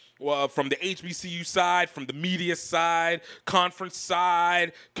fire. From the HBCU side, from the media side, conference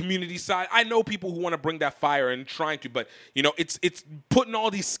side, community side. I know people who want to bring that fire and trying to, but it's putting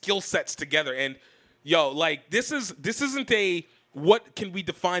all these skill sets together. And this isn't a what can we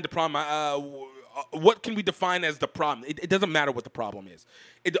define the problem? What can we define as the problem? It doesn't matter what the problem is.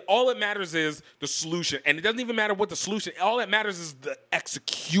 All that matters is the solution, and it doesn't even matter what the solution. All that matters is the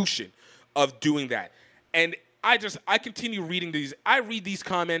execution of doing that. And I continue reading these. I read these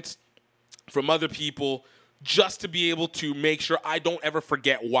comments from other people just to be able to make sure I don't ever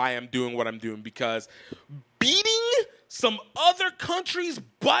forget why I'm doing what I'm doing, because beating some other countries'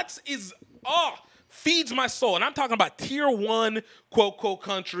 butts feeds my soul. And I'm talking about tier 1, quote,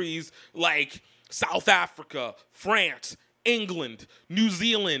 countries like South Africa, France, England, New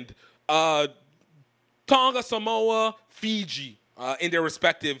Zealand, Tonga, Samoa, Fiji, in their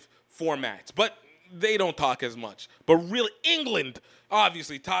respective formats. But they don't talk as much. But really, England,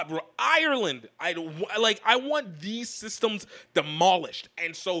 obviously, top. Ireland, I want these systems demolished.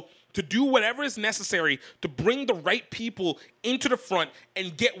 And so to do whatever is necessary to bring the right people into the front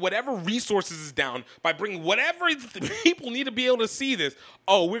and get whatever resources is down by bringing whatever people need to be able to see this.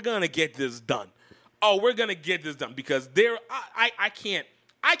 Oh, we're going to get this done. Because I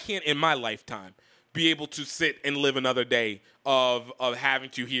can't in my lifetime be able to sit and live another day of having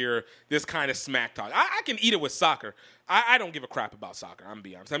to hear this kind of smack talk. I can eat it with soccer. I don't give a crap about soccer, I'm going to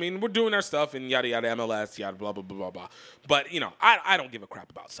be honest. I mean, we're doing our stuff and yada, yada, MLS, yada, blah, blah, blah, blah, blah. But, I don't give a crap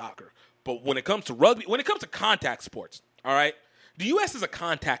about soccer. But when it comes to rugby, when it comes to contact sports, all right, the U.S. is a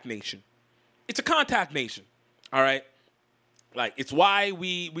contact nation. It's a contact nation, all right? Like, it's why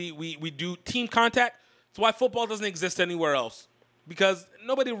we do team contact. It's why football doesn't exist anywhere else. Because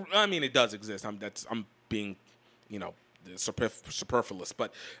it does exist. I'm being, superfluous,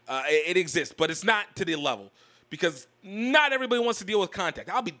 but it exists. But it's not to the level, because not everybody wants to deal with contact.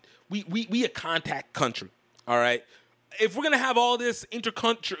 We a contact country, all right? If we're gonna have all this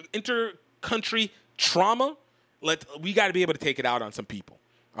intercountry trauma, we got to be able to take it out on some people,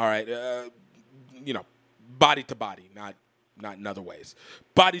 all right? Body to body, not in other ways,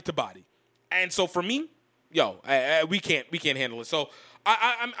 body to body. And so for me, we can't handle it. So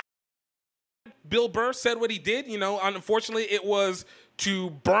I'm Bill Burr said what he did. Unfortunately, it was to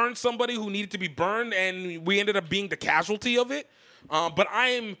burn somebody who needed to be burned, and we ended up being the casualty of it. But I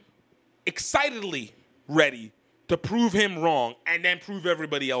am excitedly ready to prove him wrong and then prove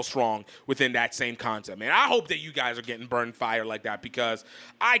everybody else wrong within that same concept, man. I hope that you guys are getting burned fire like that, because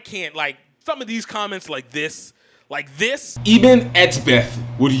I can't, some of these comments like this. Eben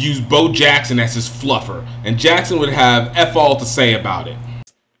Etzbeth would use Bo Jackson as his fluffer, and Jackson would have F all to say about it.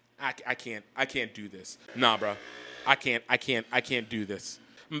 I can't do this. Nah, bro. I can't do this.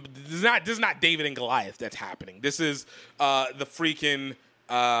 This is not David and Goliath that's happening. This is the freaking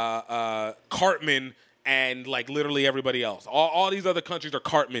Cartman and literally everybody else. All these other countries are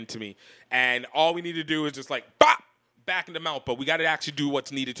Cartman to me. And all we need to do is just bop, back in the mouth. But we got to actually do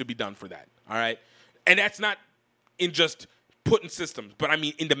what's needed to be done for that. All right? And that's not in just putting systems, but I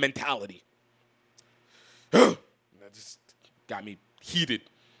mean in the mentality. That just got me heated.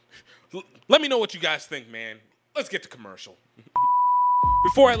 Let me know what you guys think, man. Let's get to commercial.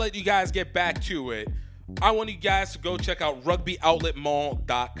 Before I let you guys get back to it, I want you guys to go check out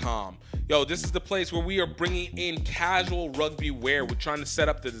rugbyoutletmall.com. Yo, this is the place where we are bringing in casual rugby wear. We're trying to set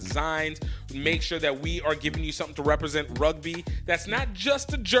up the designs, make sure that we are giving you something to represent rugby. That's not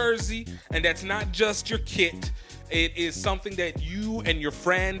just a jersey, and that's not just your kit. It is something that you and your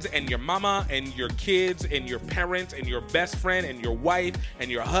friends and your mama and your kids and your parents and your best friend and your wife and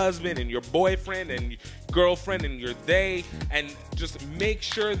your husband and your boyfriend and girlfriend and your they, and just make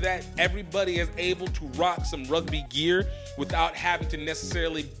sure that everybody is able to rock some rugby gear without having to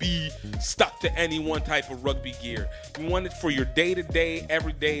necessarily be stuck to any one type of rugby gear. We want it for your day-to-day,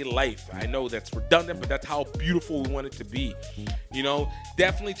 everyday life. I know that's redundant, but that's how beautiful we want it to be.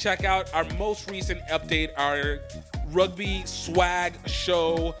 Definitely check out our most recent update, our Rugby Swag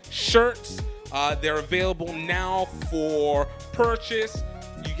Show shirts. They're available now for purchase.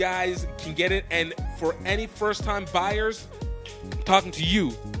 You guys can get it. And for any first-time buyers, I'm talking to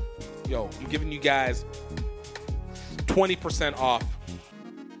you. Yo, I'm giving you guys 20% off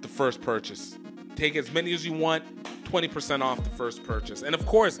the first purchase. Take as many as you want, 20% off the first purchase. And of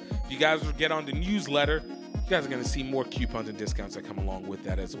course, if you guys get on the newsletter, you guys are going to see more coupons and discounts that come along with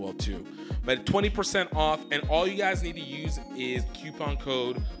that as well too. But 20% off, and all you guys need to use is coupon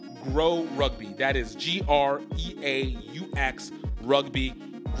code GROWRUGBY. That is GREAUX Rugby.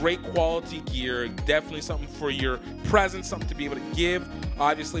 Great quality gear, definitely something for your present, something to be able to give.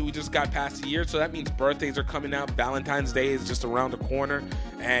 Obviously, we just got past the year, so that means birthdays are coming out. Valentine's Day is just around the corner,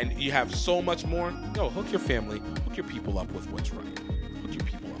 and you have so much more. Yo, hook your family, hook your people up with what's right. Hook your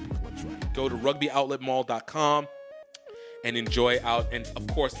people up with what's right. Go to rugbyoutletmall.com and enjoy out, and of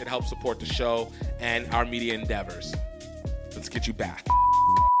course, it helps support the show and our media endeavors. Let's get you back.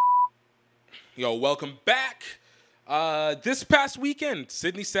 Yo, welcome back. This past weekend,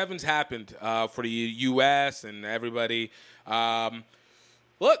 Sydney Sevens happened for the U.S. and everybody.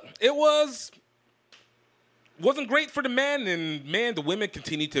 Look, it wasn't great for the men, and man, the women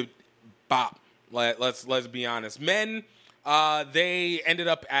continued to bop. Let's be honest. Men, they ended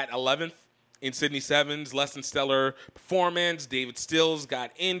up at 11th in Sydney Sevens. Less than stellar performance. David Stills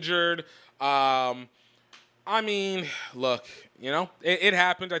got injured. I mean, look, it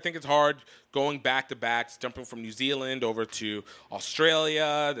happened. I think it's hard going back-to-backs, jumping from New Zealand over to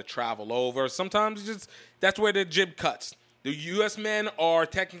Australia, to travel over. Sometimes that's where the jib cuts. The U.S. men are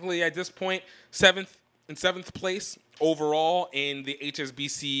technically, at this point, seventh place overall in the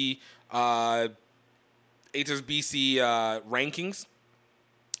HSBC rankings.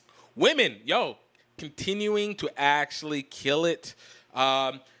 Women, continuing to actually kill it.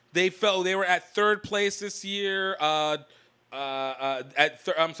 They were at third place this year.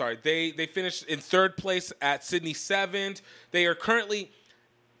 They finished in third place at Sydney Sevens. They are technically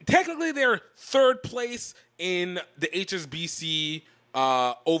they're third place in the HSBC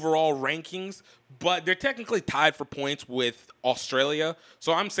overall rankings, but they're technically tied for points with Australia.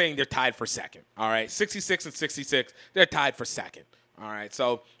 So I'm saying they're tied for second. All right, 66 and 66, they're tied for second. All right,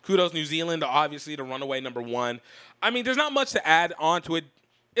 so kudos New Zealand, obviously the runaway number one. I mean, there's not much to add on to it.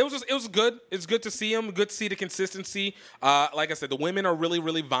 It was good. It's good to see them. Good to see the consistency. Like I said, the women are really,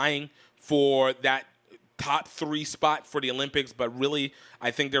 really vying for that top 3 spot for the Olympics, but really, I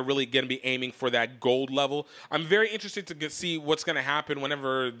think they're really going to be aiming for that gold level. I'm very interested to see what's going to happen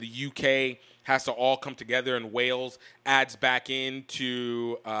whenever the UK has to all come together and Wales adds back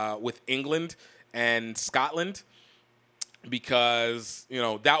into with England and Scotland, because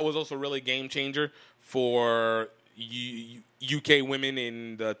that was also really a game changer for UK women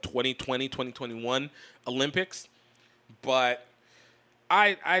in the 2020-2021 Olympics. But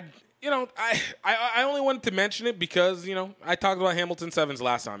I only wanted to mention it because, I talked about Hamilton Sevens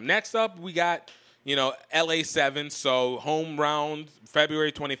last time. Next up, we got LA 7, so home round,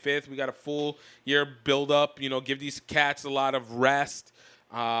 February 25th. We got a full year build up, give these cats a lot of rest.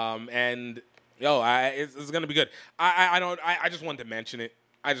 It's going to be good. I just wanted to mention it.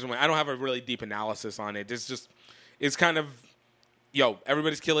 I don't have a really deep analysis on it. It's kind of,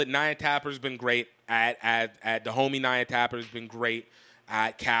 everybody's killing it. Nia Tapper's been great at the homie. Nia Tapper's been great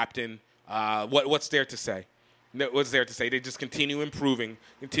at captain. What's there to say? What's there to say? They just continue improving.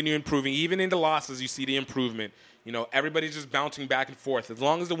 Even in the losses, you see the improvement. Everybody's just bouncing back and forth. As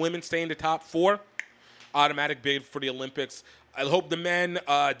long as the women stay in the top 4, automatic bid for the Olympics. I hope the men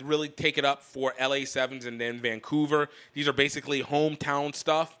really take it up for LA 7s and then Vancouver. These are basically hometown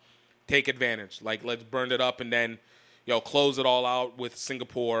stuff. Take advantage. Let's burn it up and then, close it all out with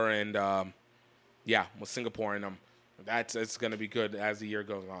Singapore and, with Singapore in them. It's going to be good as the year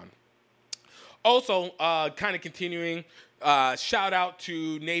goes on. Also, kind of continuing, shout out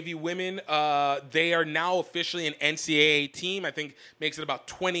to Navy women. They are now officially an NCAA team. I think makes it about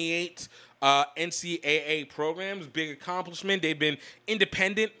 28 NCAA programs. Big accomplishment. They've been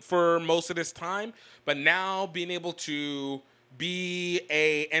independent for most of this time, but now being able to be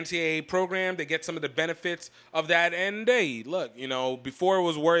a NCAA program, they get some of the benefits of that. And hey, look, before it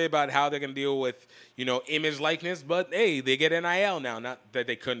was worried about how they're going to deal with, image likeness, but hey, they get NIL now. Not that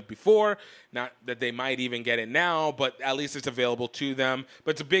they couldn't before, not that they might even get it now, but at least it's available to them.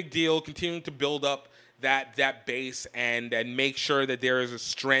 But it's a big deal, continuing to build up that base and make sure that there is a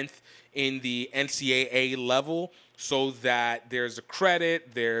strength in the NCAA level so that there's a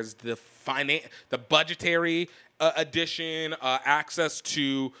credit, there's the budgetary addition, access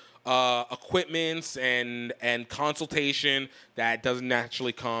to equipments and consultation that doesn't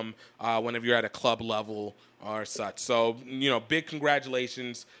naturally come whenever you're at a club level or such. So, big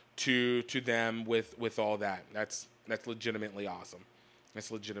congratulations to them with all that. That's legitimately awesome.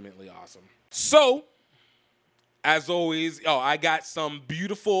 So, as always, I got some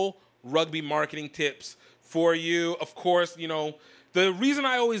beautiful rugby marketing tips for you. Of course, the reason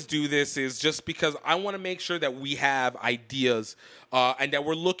I always do this is just because I want to make sure that we have ideas and that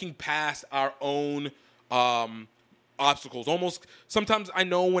we're looking past our own obstacles. Almost sometimes I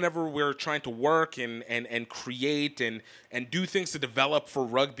know whenever we're trying to work and create and do things to develop for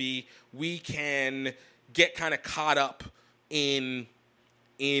rugby, we can get kind of caught up in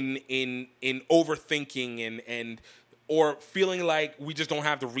overthinking and or feeling like we just don't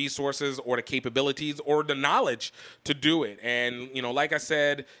have the resources or the capabilities or the knowledge to do it. And, like I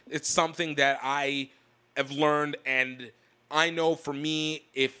said, it's something that I have learned, and I know for me,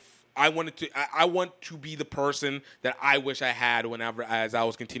 if I want to be the person that I wish I had as I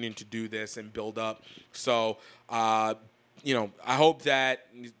was continuing to do this and build up. So, I hope that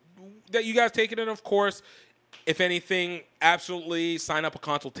you guys take it in, of course. If anything, absolutely sign up a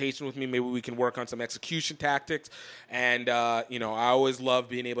consultation with me. Maybe we can work on some execution tactics. And, I always love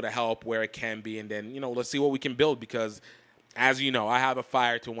being able to help where it can be. And then, let's see what we can build because, as you know, I have a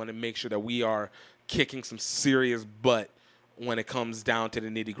fire to want to make sure that we are kicking some serious butt when it comes down to the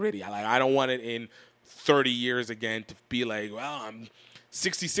nitty-gritty. I don't want it in 30 years again to be like, well, I'm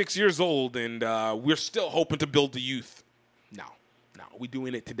 66 years old and we're still hoping to build the youth. No, we're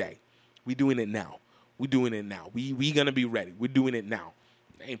doing it today. We're doing it now. We're doing it now. We gonna be ready. We're doing it now.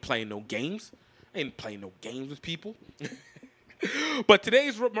 I ain't playing no games. With people. But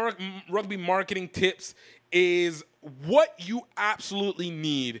today's rugby marketing tips is what you absolutely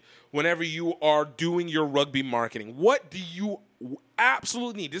need whenever you are doing your rugby marketing. What do you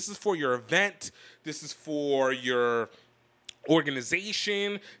absolutely need? This is for your event. This is for your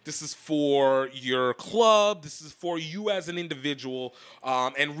organization. This is for your club. This is for you as an individual,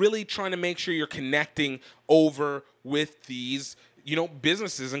 and really trying to make sure you're connecting over with these,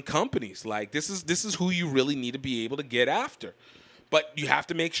 businesses and companies. Like this is who you really need to be able to get after. But you have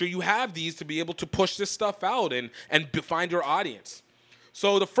to make sure you have these to be able to push this stuff out and find your audience.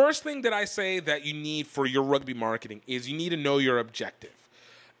 So the first thing that I say that you need for your rugby marketing is you need to know your objective.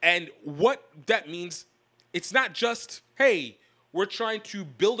 And what that means, it's not just, hey, we're trying to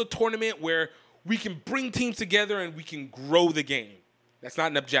build a tournament where we can bring teams together and we can grow the game. That's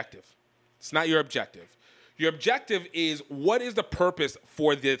not an objective. It's not your objective. Your objective is, what is the purpose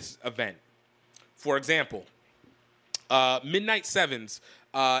for this event? For example, Midnight Sevens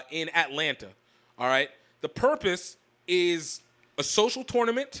in Atlanta, all right? The purpose is a social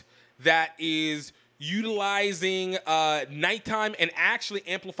tournament that is utilizing nighttime and actually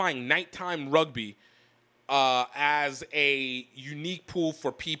amplifying nighttime rugby as a unique pool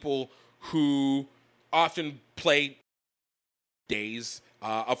for people who often play days.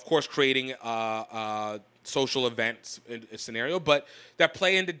 Of course, creating social events scenario, but that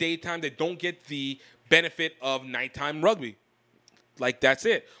play in the daytime that don't get the benefit of nighttime rugby. Like, that's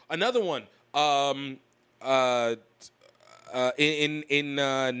it. Another one, in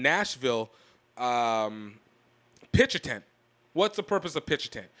Nashville, pitch a tent. What's the purpose of pitch a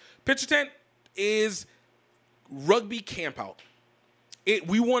tent? Pitch a tent is rugby campout.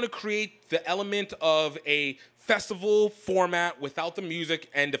 We want to create the element of a festival format without the music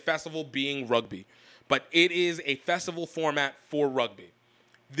and the festival being rugby. But it is a festival format for rugby.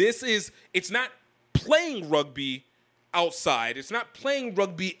 It's not playing rugby outside. It's not playing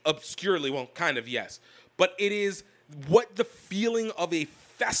rugby obscurely. Well, kind of, yes. But it is what the feeling of a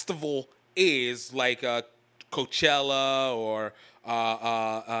festival is, like a Coachella or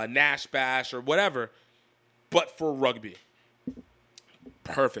Nash Bash or whatever, but for rugby.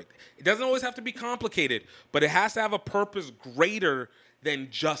 Perfect. It doesn't always have to be complicated, but it has to have a purpose greater than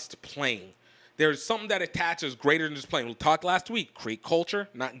just playing. There's something that attaches greater than just playing. We talked last week, create culture,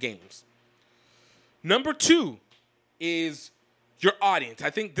 not games. Number 2 is your audience.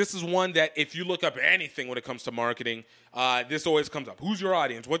 I think this is one that if you look up anything when it comes to marketing, this always comes up. Who's your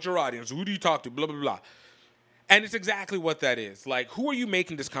audience? What's your audience? Who do you talk to? Blah, blah, blah. And it's exactly what that is. Like, who are you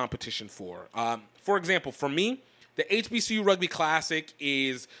making this competition for? For example, for me, the HBCU Rugby Classic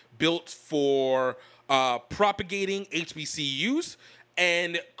is built for propagating HBCUs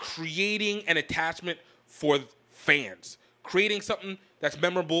and creating an attachment for fans. Creating something that's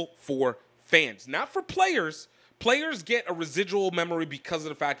memorable for fans, not for players. Players get a residual memory because of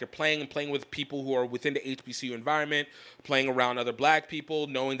the fact they're playing with people who are within the HBCU environment, playing around other black people,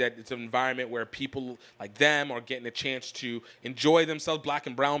 knowing that it's an environment where people like them are getting a chance to enjoy themselves, black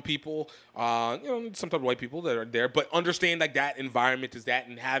and brown people, sometimes white people that are there, but understand like that environment is that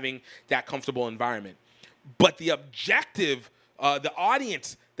and having that comfortable environment. But the objective, the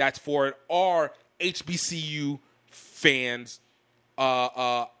audience that's for it are HBCU fans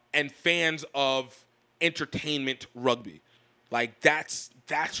and fans of entertainment rugby. Like that's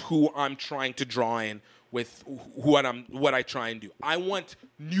who I'm trying to draw in with what I try and do. I want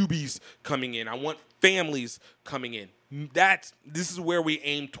newbies coming in. I want families coming in. This is where we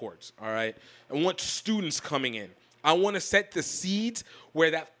aim towards, all right? I want students coming in. I want to set the seeds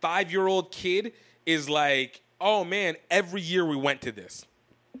where that 5-year-old kid is like, oh man, every year we went to this.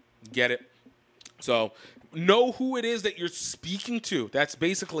 Get it? So know who it is that you're speaking to. That's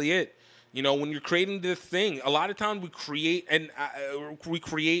basically it. You know, when you're creating this thing, a lot of times we create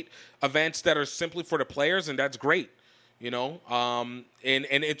events that are simply for the players, and that's great. You know, and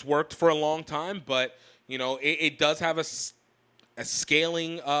it's worked for a long time, but you know, it does have a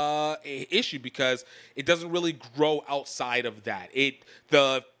scaling issue because it doesn't really grow outside of that.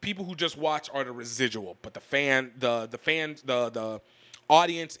 The people who just watch are the residual, but the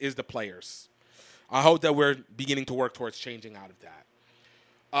audience is the players. I hope that we're beginning to work towards changing out of that.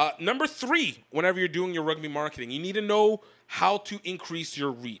 Number 3, whenever you're doing your rugby marketing, you need to know how to increase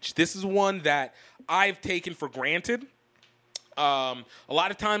your reach. This is one that I've taken for granted. A lot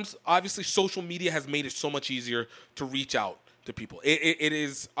of times, obviously, social media has made it so much easier to reach out to people. It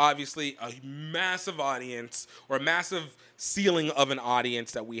is obviously a massive audience or a massive ceiling of an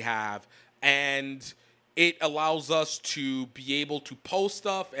audience that we have, and it allows us to be able to post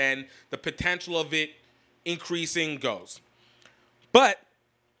stuff, and the potential of it increasing goes. But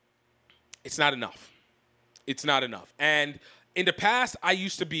it's not enough. It's not enough. And in the past, I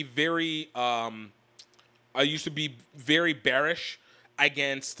used to be very bearish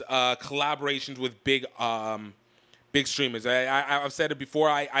against collaborations with big streamers. I've said it before.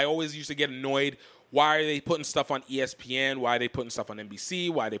 I always used to get annoyed. Why are they putting stuff on ESPN? Why are they putting stuff on NBC?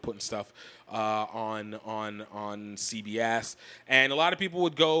 Why are they putting stuff on CBS? And a lot of people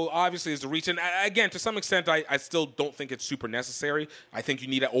would go, obviously, as the reach. And again, to some extent, I still don't think it's super necessary. I think you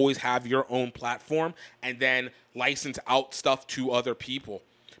need to always have your own platform and then license out stuff to other people.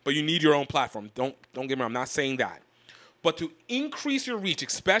 But you need your own platform. Don't get me wrong. I'm not saying that. But to increase your reach,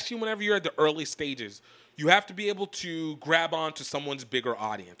 especially whenever you're at the early stages, you have to be able to grab onto someone's bigger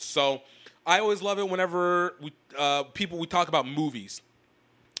audience. So I always love it whenever we talk about movies.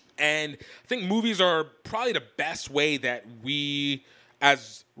 And I think movies are probably the best way that we,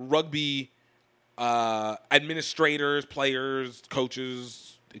 as rugby administrators, players,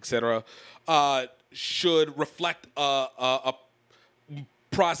 coaches, etc., should reflect a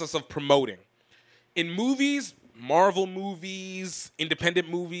process of promoting. In movies, Marvel movies, independent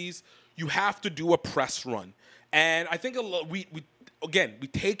movies, you have to do a press run. And I think we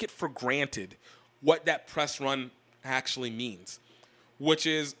take it for granted what that press run actually means, which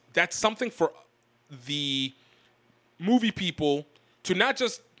is that's something for the movie people to not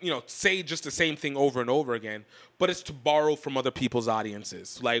just, say just the same thing over and over again, but it's to borrow from other people's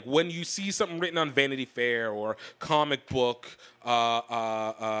audiences. Like when you see something written on Vanity Fair or comic book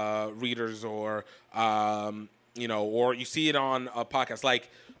readers or, or you see it on a podcast,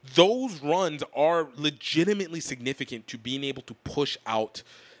 like those runs are legitimately significant to being able to push out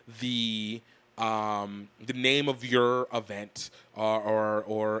the name of your event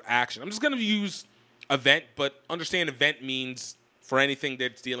or action. I'm just going to use event, but understand event means for anything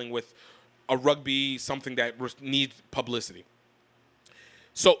that's dealing with a rugby, something that needs publicity.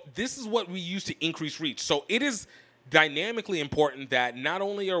 So this is what we use to increase reach. So it is dynamically important that not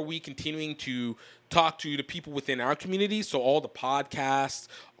only are we continuing to talk to the people within our community, so all the podcasts,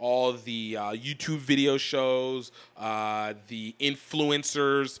 all the YouTube video shows, the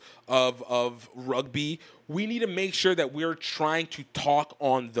influencers of rugby, we need to make sure that we're trying to talk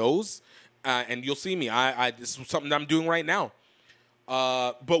on those. And you'll see me. This is something I'm doing right now.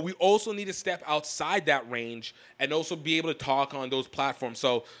 But we also need to step outside that range and also be able to talk on those platforms.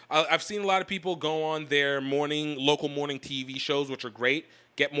 So I've seen a lot of people go on their local morning TV shows, which are great.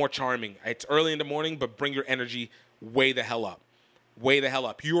 Get more charming. It's early in the morning, but bring your energy way the hell up. Way the hell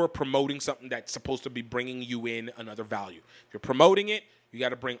up. You are promoting something that's supposed to be bringing you in another value. If you're promoting it, you got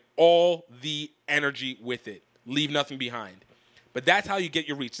to bring all the energy with it. Leave nothing behind. But that's how you get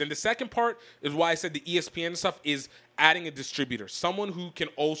your reach. And the second part is why I said the ESPN stuff is adding a distributor, someone who can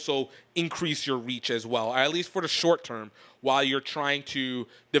also increase your reach as well, or at least for the short term, while you're trying to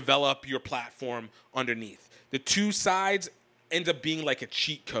develop your platform underneath. The two sides ends up being like a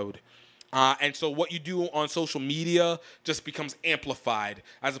cheat code. And so what you do on social media just becomes amplified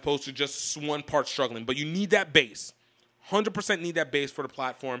as opposed to just one part struggling. But you need that base. 100% need that base for the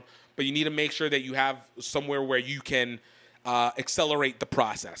platform, but you need to make sure that you have somewhere where you can accelerate the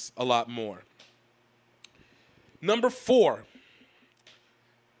process a lot more. Number 4,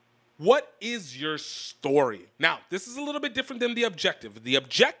 what is your story? Now, this is a little bit different than the objective. The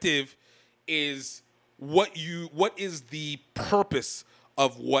objective is what is the purpose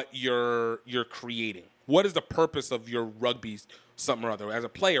of what you're creating? What is the purpose of your rugby something or other? As a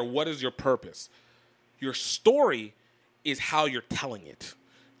player, what is your purpose? Your story is how you're telling it.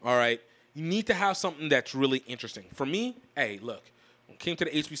 All right? You need to have something that's really interesting. For me, hey, look, when I came to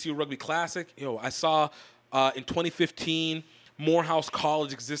the HBCU Rugby Classic, I saw in 2015, Morehouse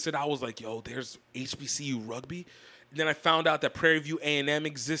College existed. I was like, there's HBCU Rugby. Then I found out that Prairie View A&M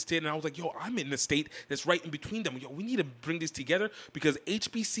existed, and I was like, I'm in the state that's right in between them. We need to bring this together because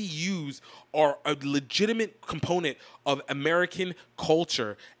HBCUs are a legitimate component of American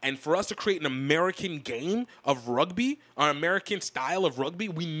culture. And for us to create an American game of rugby, or American style of rugby,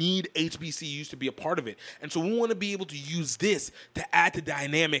 we need HBCUs to be a part of it. And so we want to be able to use this to add the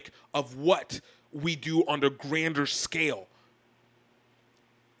dynamic of what we do on the grander scale.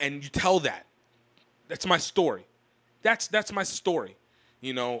 And you tell that. That's my story. That's my story.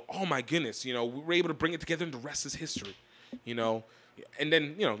 Oh my goodness, we were able to bring it together and the rest is history. And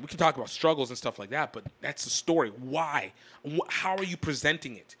then, we can talk about struggles and stuff like that, but that's the story. Why? How are you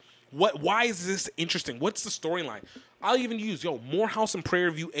presenting it? Why is this interesting? What's the storyline? I'll even use, Morehouse and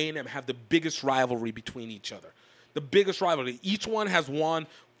Prairie View A&M have the biggest rivalry between each other. The biggest rivalry. Each one has won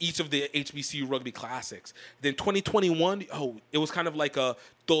each of the HBCU Rugby Classics. Then 2021, it was kind of like a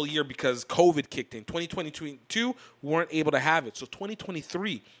dull year because COVID kicked in. 2022, we weren't able to have it. So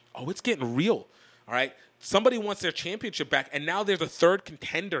 2023, it's getting real. All right? Somebody wants their championship back, and now there's a third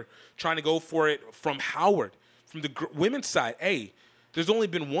contender trying to go for it from Howard. From the women's side, there's only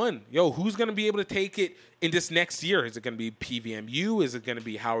been one. Who's going to be able to take it in this next year? Is it going to be PVMU? Is it going to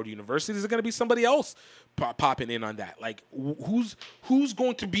be Howard University? Is it going to be somebody else popping in on that? Like, who's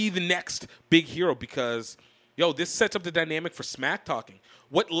going to be the next big hero? Because, this sets up the dynamic for smack talking.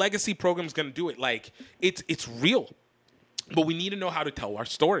 What legacy program is going to do it? Like, it's real. But we need to know how to tell our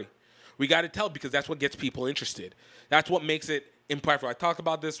story. We got to tell it because that's what gets people interested. That's what makes it impactful. I talked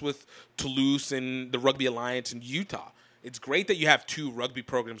about this with Toulouse and the Rugby Alliance in Utah. It's great that you have two rugby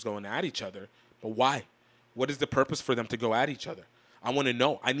programs going at each other, but why? What is the purpose for them to go at each other? I want to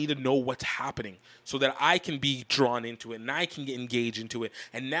know. I need to know what's happening so that I can be drawn into it and I can engage into it.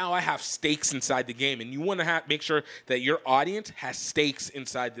 And now I have stakes inside the game. And you want to make sure that your audience has stakes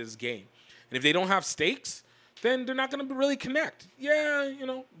inside this game. And if they don't have stakes, then they're not going to really connect. Yeah,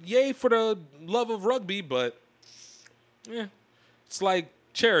 yay for the love of rugby, but it's like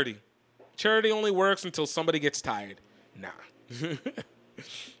charity. Charity only works until somebody gets tired. Nah.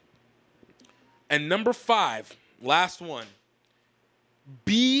 And number 5, last one.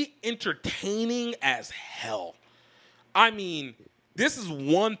 Be entertaining as hell. I mean, this is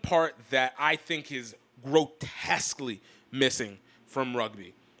one part that I think is grotesquely missing from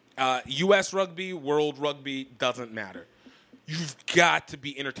rugby. U.S. rugby, world rugby, doesn't matter. You've got to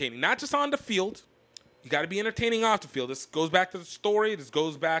be entertaining, not just on the field. You got to be entertaining off the field. This goes back to the story. This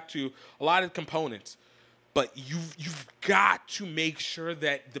goes back to a lot of components. But you've got to make sure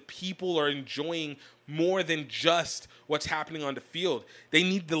that the people are enjoying more than just what's happening on the field. They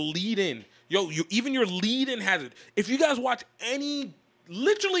need the lead-in. Even your lead-in has it. If you guys watch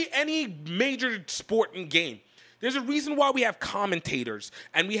literally any major sport and game, there's a reason why we have commentators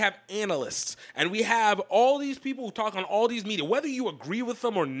and we have analysts and we have all these people who talk on all these media. Whether you agree with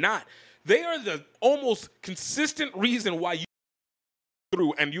them or not, they are the almost consistent reason why you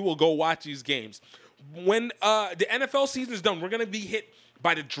through and you will go watch these games. When the NFL season is done, we're going to be hit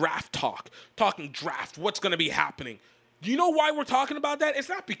by the draft talking draft, what's going to be happening. Do you know why we're talking about that? It's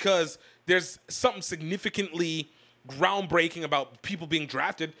not because there's something significantly groundbreaking about people being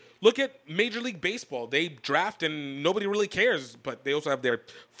drafted. Look at Major League Baseball. They draft and nobody really cares, but they also have their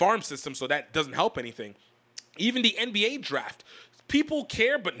farm system, so that doesn't help anything. Even the NBA draft. People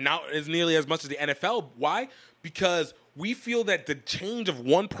care, but not as nearly as much as the NFL. Why? Because we feel that the change of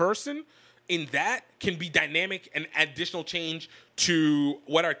one person in that can be dynamic and additional change to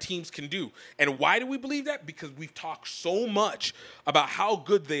what our teams can do. And why do we believe that? Because we've talked so much about how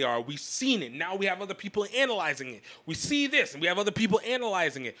good they are. We've seen it. Now we have other people analyzing it. We see this, and we have other people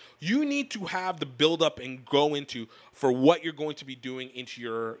analyzing it. You need to have the build-up and go into for what you're going to be doing into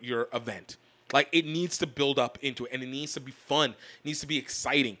your event. Like, it needs to build up into it, and it needs to be fun. It needs to be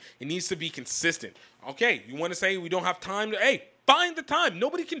exciting. It needs to be consistent. Okay, you want to say we don't have time? Hey, find the time.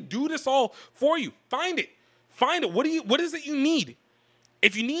 Nobody can do this all for you. Find it. Find it. What is it you need?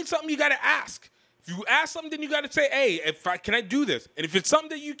 If you need something, you got to ask. If you ask something, then you got to say, hey, can I do this? And if it's something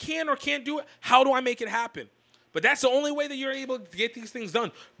that you can or can't do it, how do I make it happen? But that's the only way that you're able to get these things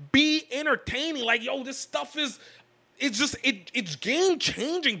done. Be entertaining. Like, this stuff is... It's game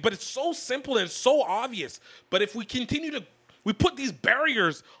changing, but it's so simple and so obvious. But if we continue we put these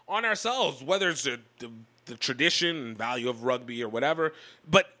barriers on ourselves, whether it's the tradition and value of rugby or whatever.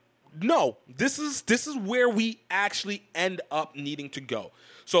 But no, this is where we actually end up needing to go.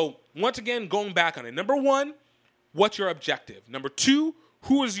 So once again, going back on it. Number 1, what's your objective? Number 2,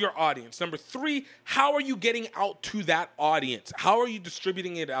 who is your audience? Number 3, how are you getting out to that audience? How are you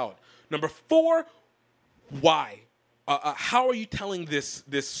distributing it out? Number 4, why? How are you telling this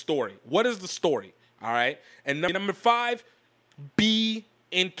story? What is the story? All right. And number 5, be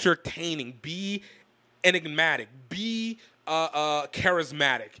entertaining. Be enigmatic. Be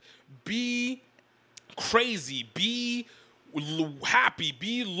charismatic. Be crazy. Be happy.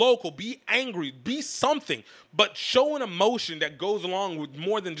 Be local. Be angry. Be something. But show an emotion that goes along with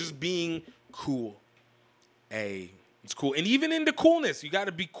more than just being cool. Hey, it's cool. And even in the coolness, you got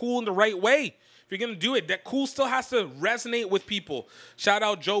to be cool in the right way. If you're going to do it, that cool still has to resonate with people. Shout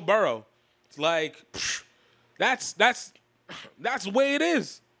out Joe Burrow. It's like, that's the way it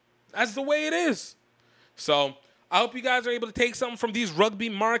is. That's the way it is. So I hope you guys are able to take something from these rugby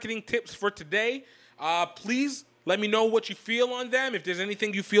marketing tips for today. Please let me know what you feel on them. If there's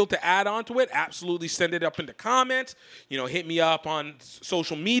anything you feel to add on to it, absolutely send it up in the comments. Hit me up on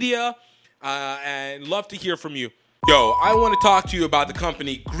social media, and love to hear from you. Yo, I want to talk to you about the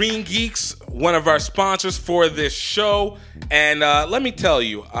company Green Geeks, one of our sponsors for this show. And let me tell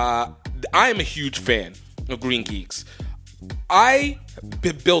you, I am a huge fan of Green Geeks. I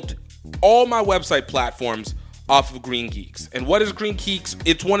built all my website platforms off of Green Geeks. And what is Green Geeks?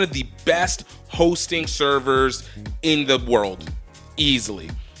 It's one of the best hosting servers in the world,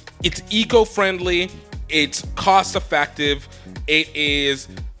 easily. It's eco-friendly, it's cost-effective, it is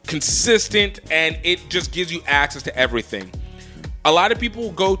consistent, and it just gives you access to everything. A lot of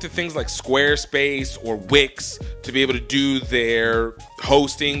people go to things like Squarespace or Wix to be able to do their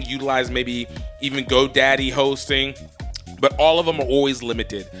hosting, utilize maybe even GoDaddy hosting, but all of them are always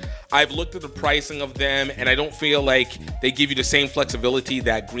limited. I've looked at the pricing of them, and I don't feel like they give you the same flexibility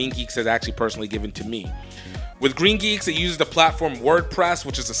that Green Geeks has actually personally given to me. With Green Geeks, it uses the platform WordPress,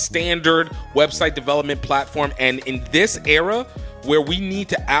 which is a standard website development platform, and in this era, where we need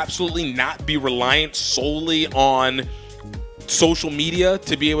to absolutely not be reliant solely on social media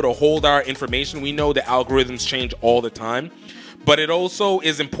to be able to hold our information. We know the algorithms change all the time, but it also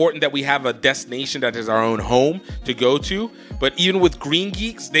is important that we have a destination that is our own home to go to. But even with Green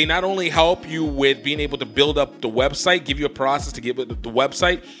Geeks, they not only help you with being able to build up the website, give you a process to get the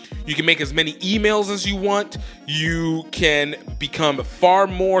website. You can make as many emails as you want. You can become far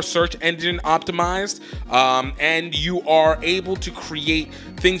more search engine optimized. And you are able to create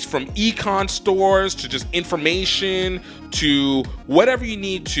things from econ stores to just information to whatever you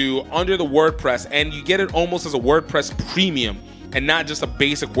need to under the WordPress. And you get it almost as a WordPress premium and not just a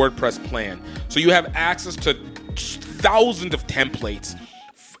basic WordPress plan. So you have access to thousands of templates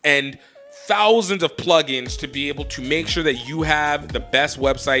and thousands of plugins to be able to make sure that you have the best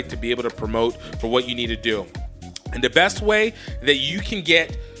website to be able to promote for what you need to do. And the best way that you can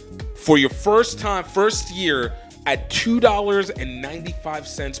get for your first year at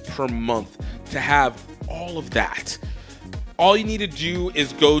 $2.95 per month to have all of that. All you need to do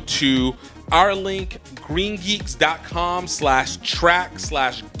is go to our link,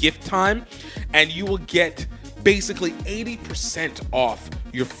 greengeeks.com/track/gift time, and you will get basically 80% off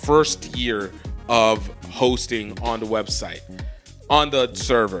your first year of hosting on the website, on the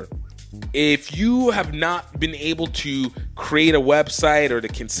server. If you have not been able to create a website or the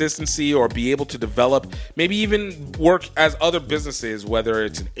consistency or be able to develop, maybe even work as other businesses, whether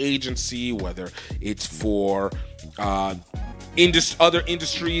it's an agency, whether it's for other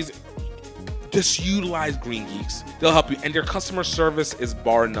industries, just utilize Green Geeks. They'll help you, and their customer service is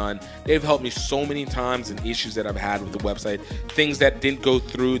bar none. They've helped me so many times in issues that I've had with the website, things that didn't go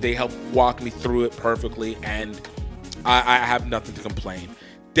through. They helped walk me through it perfectly, and I have nothing to complain.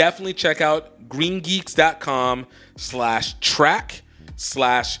 Definitely check out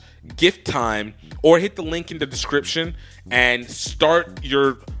greengeeks.com/track/gift time, or hit the link in the description and start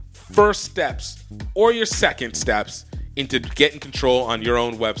your first steps or your second steps into getting control on your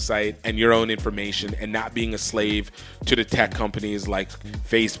own website and your own information, and not being a slave to the tech companies like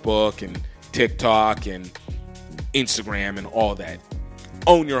Facebook and TikTok and Instagram and all that.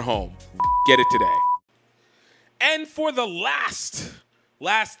 Own your home. Get it today. And for the last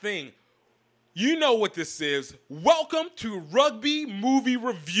thing, you know what this is. Welcome to Rugby Movie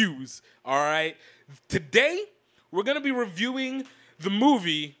Reviews. All right. Today, we're going to be reviewing the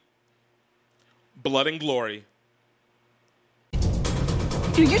movie Blood and Glory.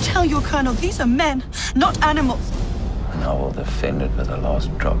 Do you tell your colonel these are men, not animals? And I will defend it with the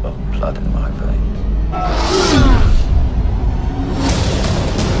last drop of blood in my veins.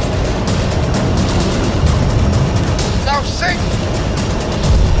 Now sing!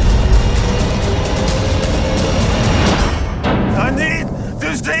 I need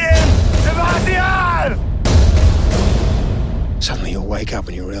to see him! Sebastian! Suddenly you'll wake up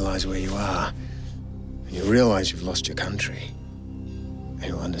and you realize where you are. And you realize you've lost your country. And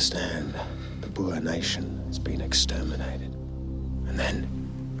you'll understand the Boer nation has been exterminated. And then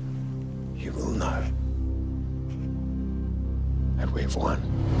you will know that we've won.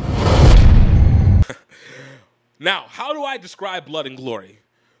 Now, how do I describe Blood and Glory?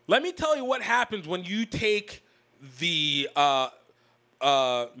 Let me tell you what happens when you take you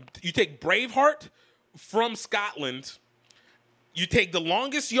take Braveheart from Scotland, you take The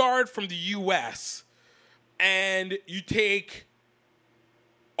Longest Yard from the US, and you take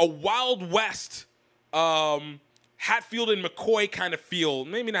a Wild West, Hatfield and McCoy kind of feel,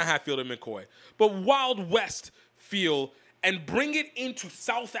 maybe not Hatfield and McCoy, but Wild West feel, and bring it into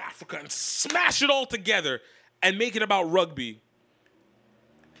South Africa and smash it all together and make it about rugby.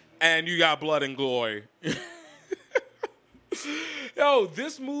 And you got Blood and Glory. Yo,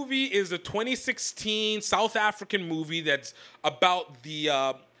 this movie is a 2016 South African movie that's about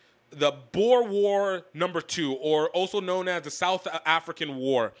the Boer War #2, or also known as the South African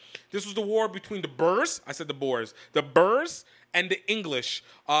War. This was the war between the Boers, I said the Boers, the Boers and the English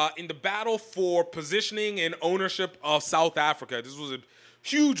in the battle for positioning and ownership of South Africa. This was a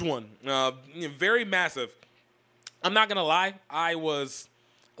huge one, very massive. I'm not going to lie, I was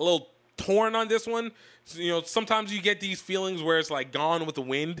a little torn on this one. So, sometimes you get these feelings where it's like Gone with the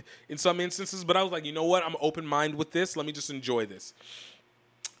Wind in some instances, but I was like, you know what, I'm open-minded with this. Let me just enjoy this.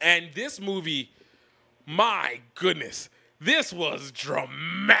 And this movie, my goodness, this was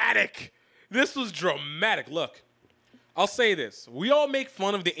dramatic. This was dramatic. Look, I'll say this. We all make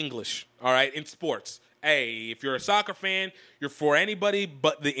fun of the English, all right, in sports. Hey, if you're a soccer fan, you're for anybody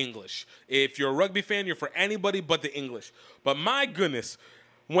but the English. If you're a rugby fan, you're for anybody but the English. But my goodness,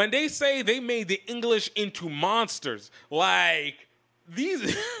 when they say they made the English into monsters, like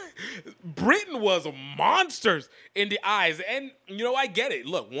these, Britain was monsters in the eyes. And, I get it.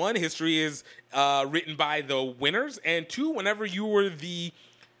 Look, one, history is written by the winners. And two, whenever you were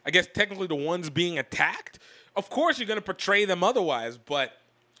technically the ones being attacked, of course you're going to portray them otherwise. But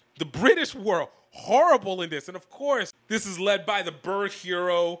the British were horrible in this. And, of course, this is led by the Boer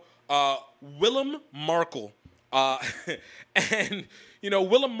hero, Willem Markel. And,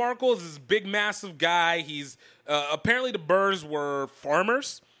 Willem Markel is this big, massive guy. He's apparently the Boers were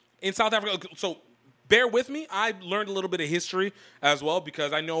farmers in South Africa. So bear with me. I learned a little bit of history as well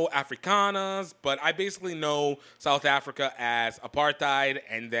because I know Afrikaners, but I basically know South Africa as apartheid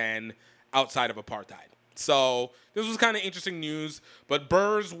and then outside of apartheid. So this was kind of interesting news. But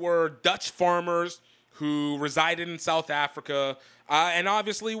Boers were Dutch farmers who resided in South Africa and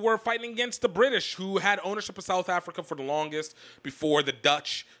obviously were fighting against the British, who had ownership of South Africa for the longest before the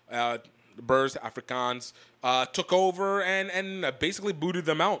Dutch, the Boers, Afrikaans, took over and basically booted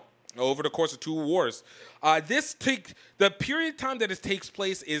them out over the course of 2 wars. The period of time that it takes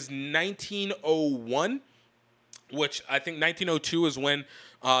place is 1901, which I think 1902 is when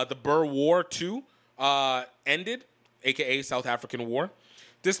the Boer War II ended, a.k.a. South African War.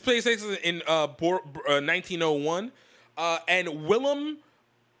 This place takes place in 1901, and Willem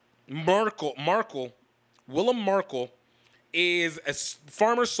Markel is a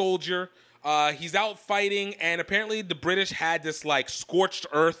farmer soldier. He's out fighting, and apparently the British had this like scorched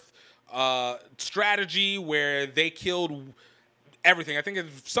earth strategy where they killed everything. I think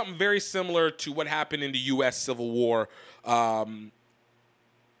it's something very similar to what happened in the U.S. Civil War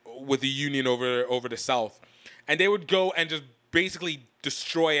with the Union over the South. And they would go and just basically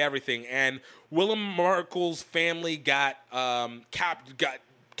destroy everything. And Willem Markel's family got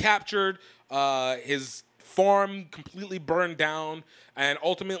captured. His farm completely burned down, and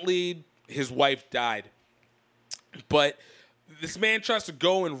ultimately his wife died. But this man tries to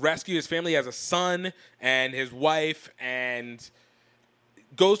go and rescue his family. He has a son and his wife, and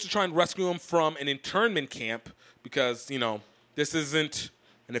goes to try and rescue him from an internment camp because, you know, this isn't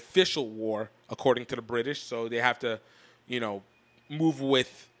an official war according to the British, so they have to, you know, move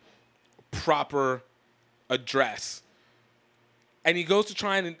with proper address. And he goes to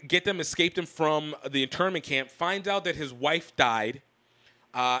try and escape them from the internment camp, finds out that his wife died,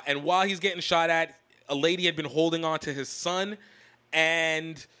 and while he's getting shot at, a lady had been holding on to his son,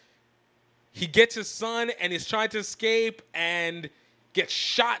 and he gets his son and is trying to escape and gets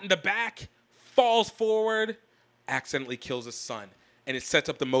shot in the back, falls forward, accidentally kills his son. And it sets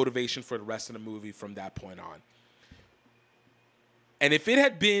up the motivation for the rest of the movie from that point on. And if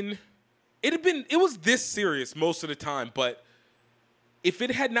it was this serious most of the time, but if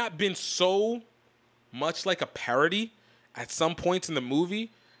it had not been so much like a parody at some points in the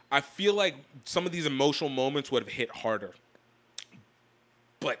movie, I feel like some of these emotional moments would have hit harder.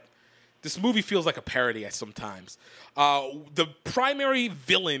 But this movie feels like a parody at some times. The primary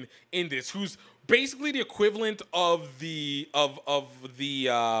villain in this, who's basically the equivalent of the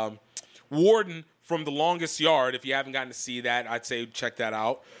warden from The Longest Yard, if you haven't gotten to see that, I'd say check that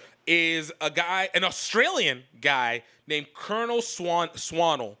out, is an Australian guy named Colonel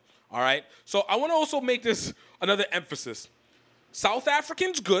Swanel. All right? So I want to also make this another emphasis. South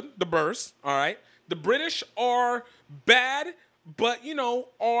Africans good, the Boers, all right? The British are bad, but, you know,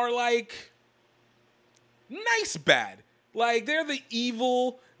 are like nice bad. Like, they're the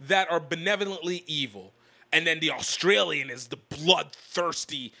evil that are benevolently evil. And then the Australian is the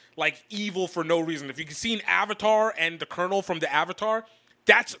bloodthirsty, like, evil for no reason. If you've seen Avatar and the Colonel from the Avatar,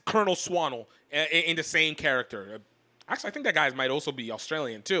 that's Colonel Swanel in the same character. Actually, I think that guy might also be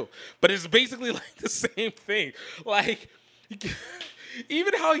Australian, too. But it's basically, like, the same thing. Like,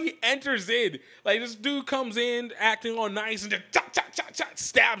 even how he enters in, like, this dude comes in acting all nice and just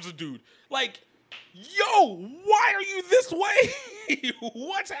stabs a dude. Like, yo, why are you this way?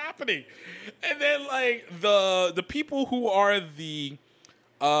 What's happening? And then, like, the people who are the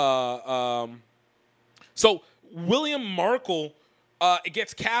so William Markel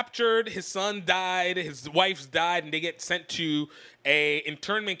gets captured, his son died, his wife's died, and they get sent to a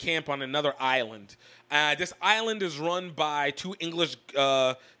internment camp on another island. This island is run by 2 English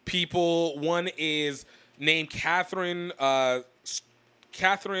people. One is named Catherine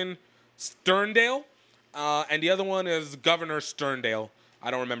Sterndale, and the other one is Governor Sterndale. I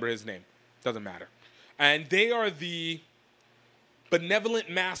don't remember his name. Doesn't matter. And they are the benevolent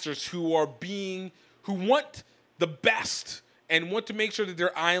masters who want the best and want to make sure that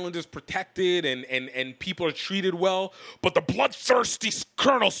their island is protected and people are treated well. But the bloodthirsty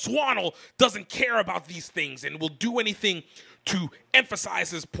Colonel Swanel doesn't care about these things and will do anything to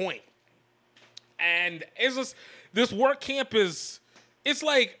emphasize his point. And it's just, this work camp it's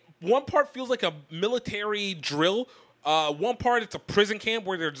like, one part feels like a military drill. One part, it's a prison camp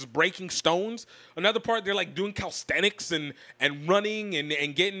where they're just breaking stones. Another part, they're like doing calisthenics and running and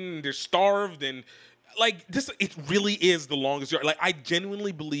they're starved. And like this, it really is The Longest Yard. Like, I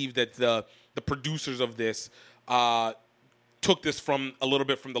genuinely believe that the producers of this took this from a little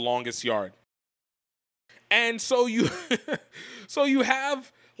bit from The Longest Yard. And so you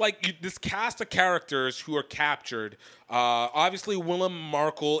have like this cast of characters who are captured. Obviously, Willem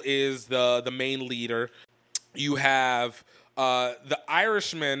Markel is the main leader. You have the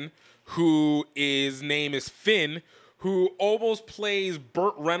Irishman, whose name is Finn, who almost plays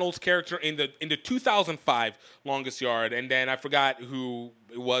Burt Reynolds' character in the 2005 Longest Yard, and then I forgot who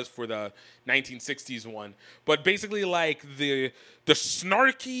it was for the 1960s one. But basically, like the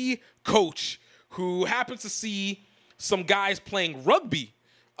snarky coach who happens to see some guys playing rugby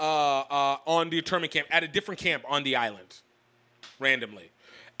on the internment camp at a different camp on the island, randomly,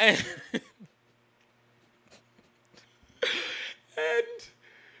 and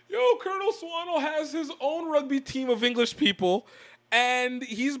Colonel Swanel has his own rugby team of English people, and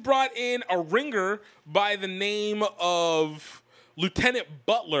he's brought in a ringer by the name of Lieutenant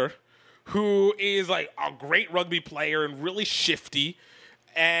Butler, who is like a great rugby player and really shifty.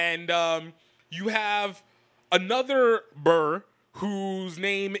 And you have another Burr whose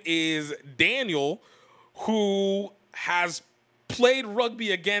name is Daniel, who has played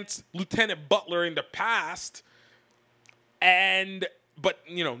rugby against Lieutenant Butler in the past, but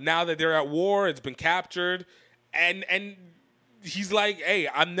now that they're at war, it's been captured, and he's like, hey,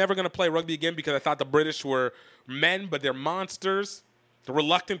 I'm never gonna play rugby again because I thought the British were men, but they're monsters. The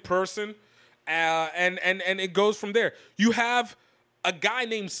reluctant person, and it goes from there. You have a guy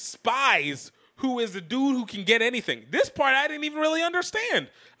named Spies, who is a dude who can get anything. This part I didn't even really understand.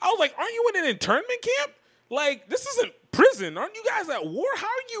 I was like, aren't you in an internment camp? Like, this isn't prison. Aren't you guys at war? How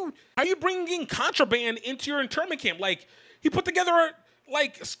are you bringing contraband into your internment camp? Like, he put together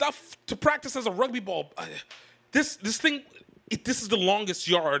like stuff to practice as a rugby ball. This thing, this is the Longest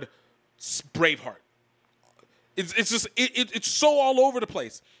Yard Braveheart. It's so all over the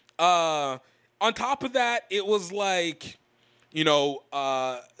place. On top of that, it was like,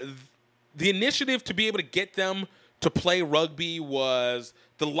 the initiative to be able to get them to play rugby was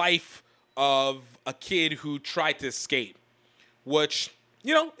the life of a kid who tried to escape, which,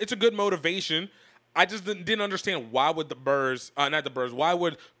 it's a good motivation. I just didn't understand why would why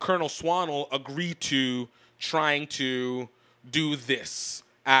would Colonel Swanel agree to trying to do this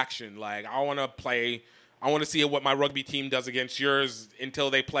action? Like, I want to see what my rugby team does against yours until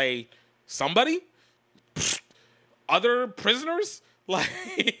they play somebody? Other prisoners?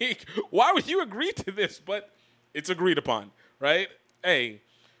 Like, why would you agree to this? But it's agreed upon, right? Hey,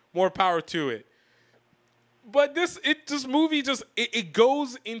 more power to it. But this movie it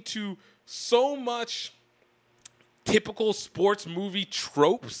goes into so much typical sports movie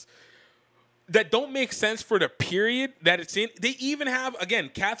tropes that don't make sense for the period that it's in. They even have, again,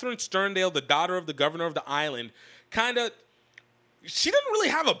 Catherine Sterndale, the daughter of the governor of the island, she doesn't really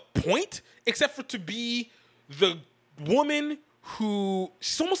have a point except for to be the woman who,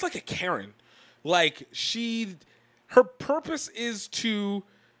 she's almost like a Karen. Like, her purpose is to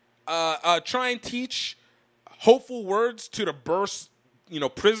try and teach hopeful words to the Burst,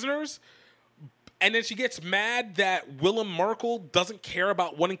 prisoners. And then she gets mad that Willem Merkel doesn't care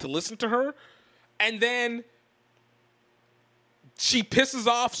about wanting to listen to her. And then she pisses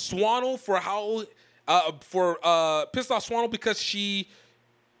off Swanel because she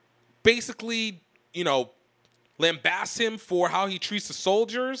basically, lambasts him for how he treats the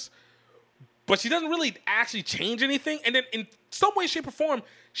soldiers. But she doesn't really actually change anything. And then in some way, shape, or form,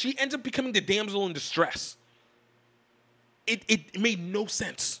 she ends up becoming the damsel in distress. It made no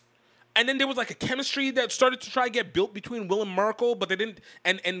sense. And then there was like a chemistry that started to try to get built between Willem Merkel, but they didn't,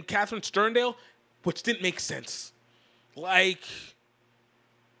 and Catherine Sterndale, which didn't make sense. Like,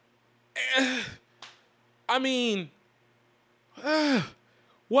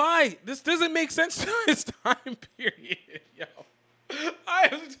 why? This doesn't make sense to this time period, yo. I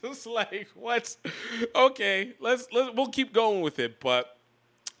was just like, what? Okay, we'll keep going with it. But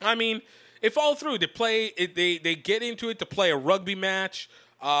it followed through. They get into it to play a rugby match.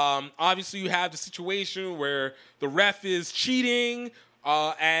 Obviously, you have the situation where the ref is cheating,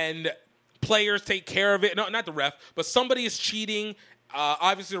 and players take care of it. No, not the ref, but somebody is cheating.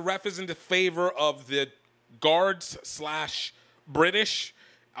 Obviously, the ref is in the favor of the guards / British,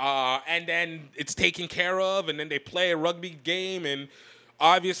 and then it's taken care of, and then they play a rugby game, and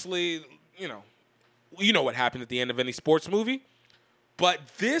obviously, you know what happened at the end of any sports movie. But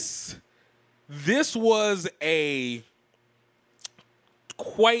this was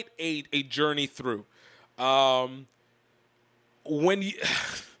quite a journey through. I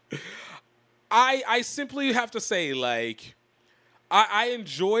simply have to say, like, I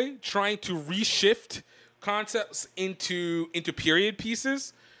enjoy trying to reshift concepts into period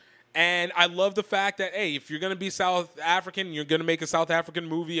pieces. And I love the fact that, hey, if you're going to be South African, you're going to make a South African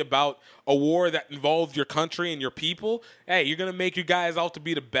movie about a war that involved your country and your people, hey, you're going to make you guys out to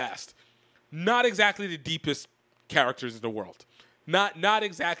be the best. Not exactly the deepest characters in the world. Not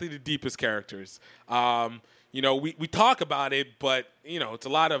exactly the deepest characters. We talk about it, but, it's a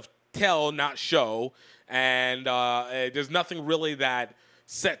lot of tell, not show. and there's nothing really that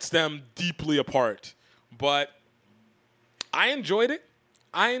sets them deeply apart. But I enjoyed it.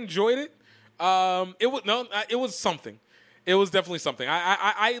 It was something. It was definitely something.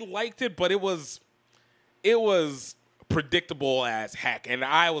 I liked it, but it was predictable as heck. And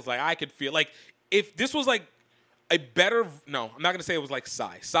I was like, I could feel like if this was like a better, no, I'm not gonna say it was like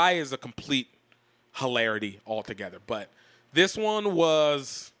Psy. Psy is a complete hilarity altogether, but this one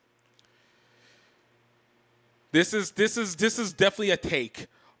was. This is definitely a take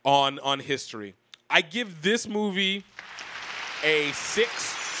on history. I give this movie a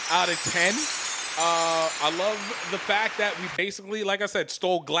 6 out of 10. I love the fact that we basically, like I said,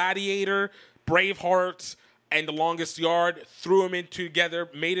 stole Gladiator, Braveheart, and The Longest Yard, threw them in together,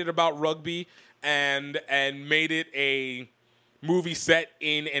 made it about rugby, and made it a movie set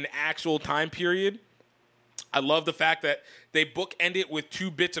in an actual time period. I love the fact that they bookend it with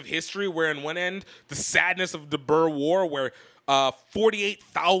 2 bits of history, where in one end, the sadness of the Boer War, where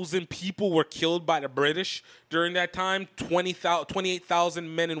 48,000 people were killed by the British during that time,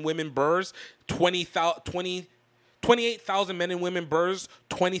 28,000 men and women Boers, 28,000 men and women Boers,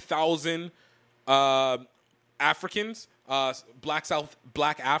 20,000 Africans,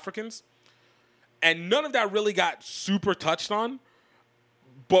 black Africans. And none of that really got super touched on,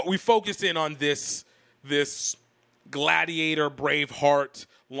 but we focused in on this Gladiator, Braveheart,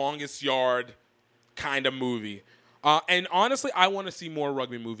 Longest Yard kind of movie. And honestly, I want to see more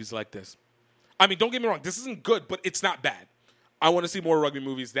rugby movies like this. I mean, don't get me wrong. This isn't good, but it's not bad. I want to see more rugby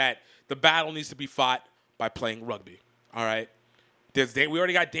movies that the battle needs to be fought by playing rugby. All right? We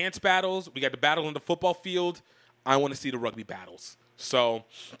already got dance battles. We got the battle on the football field. I want to see the rugby battles. So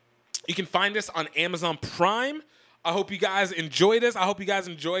you can find this on Amazon Prime. I hope you guys enjoyed this. I hope you guys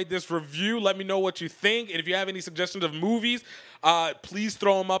enjoyed this review. Let me know what you think. And if you have any suggestions of movies, please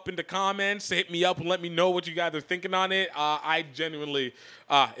throw them up in the comments. Hit me up and let me know what you guys are thinking on it. I genuinely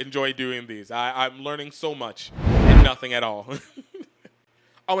enjoy doing these. I'm learning so much and nothing at all.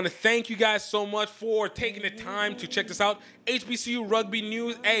 I want to thank you guys so much for taking the time to check this out. HBCU Rugby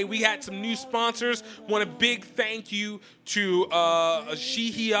News. Hey, we had some new sponsors. Want a big thank you to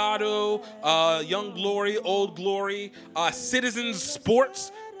Shihiado, Young Glory, Old Glory, Citizens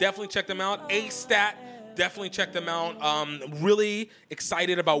Sports. Definitely check them out. A-Stat. Definitely check them out. Really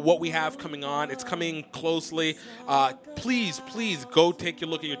excited about what we have coming on. It's coming closely. Please go take a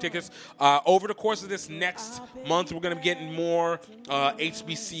look at your tickets. Over the course of this next month, we're going to be getting more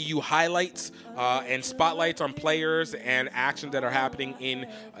HBCU highlights and spotlights on players and actions that are happening in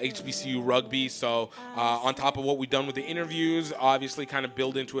HBCU rugby. So on top of what we've done with the interviews, obviously kind of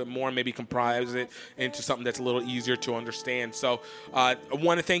build into it more, maybe comprise it into something that's a little easier to understand. So I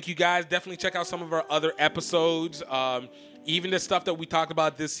want to thank you guys. Definitely check out some of our other episodes. Even the stuff that we talked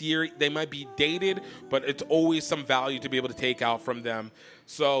about this year, they might be dated, but it's always some value to be able to take out from them.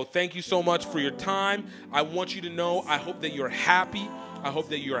 So thank you so much for your time. I want you to know, I hope that you're happy. I hope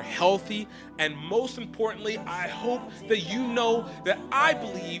that you're healthy. And most importantly, I hope that you know that I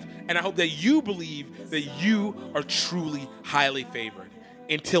believe, and I hope that you believe that you are truly highly favored.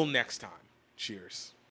 Until next time, cheers.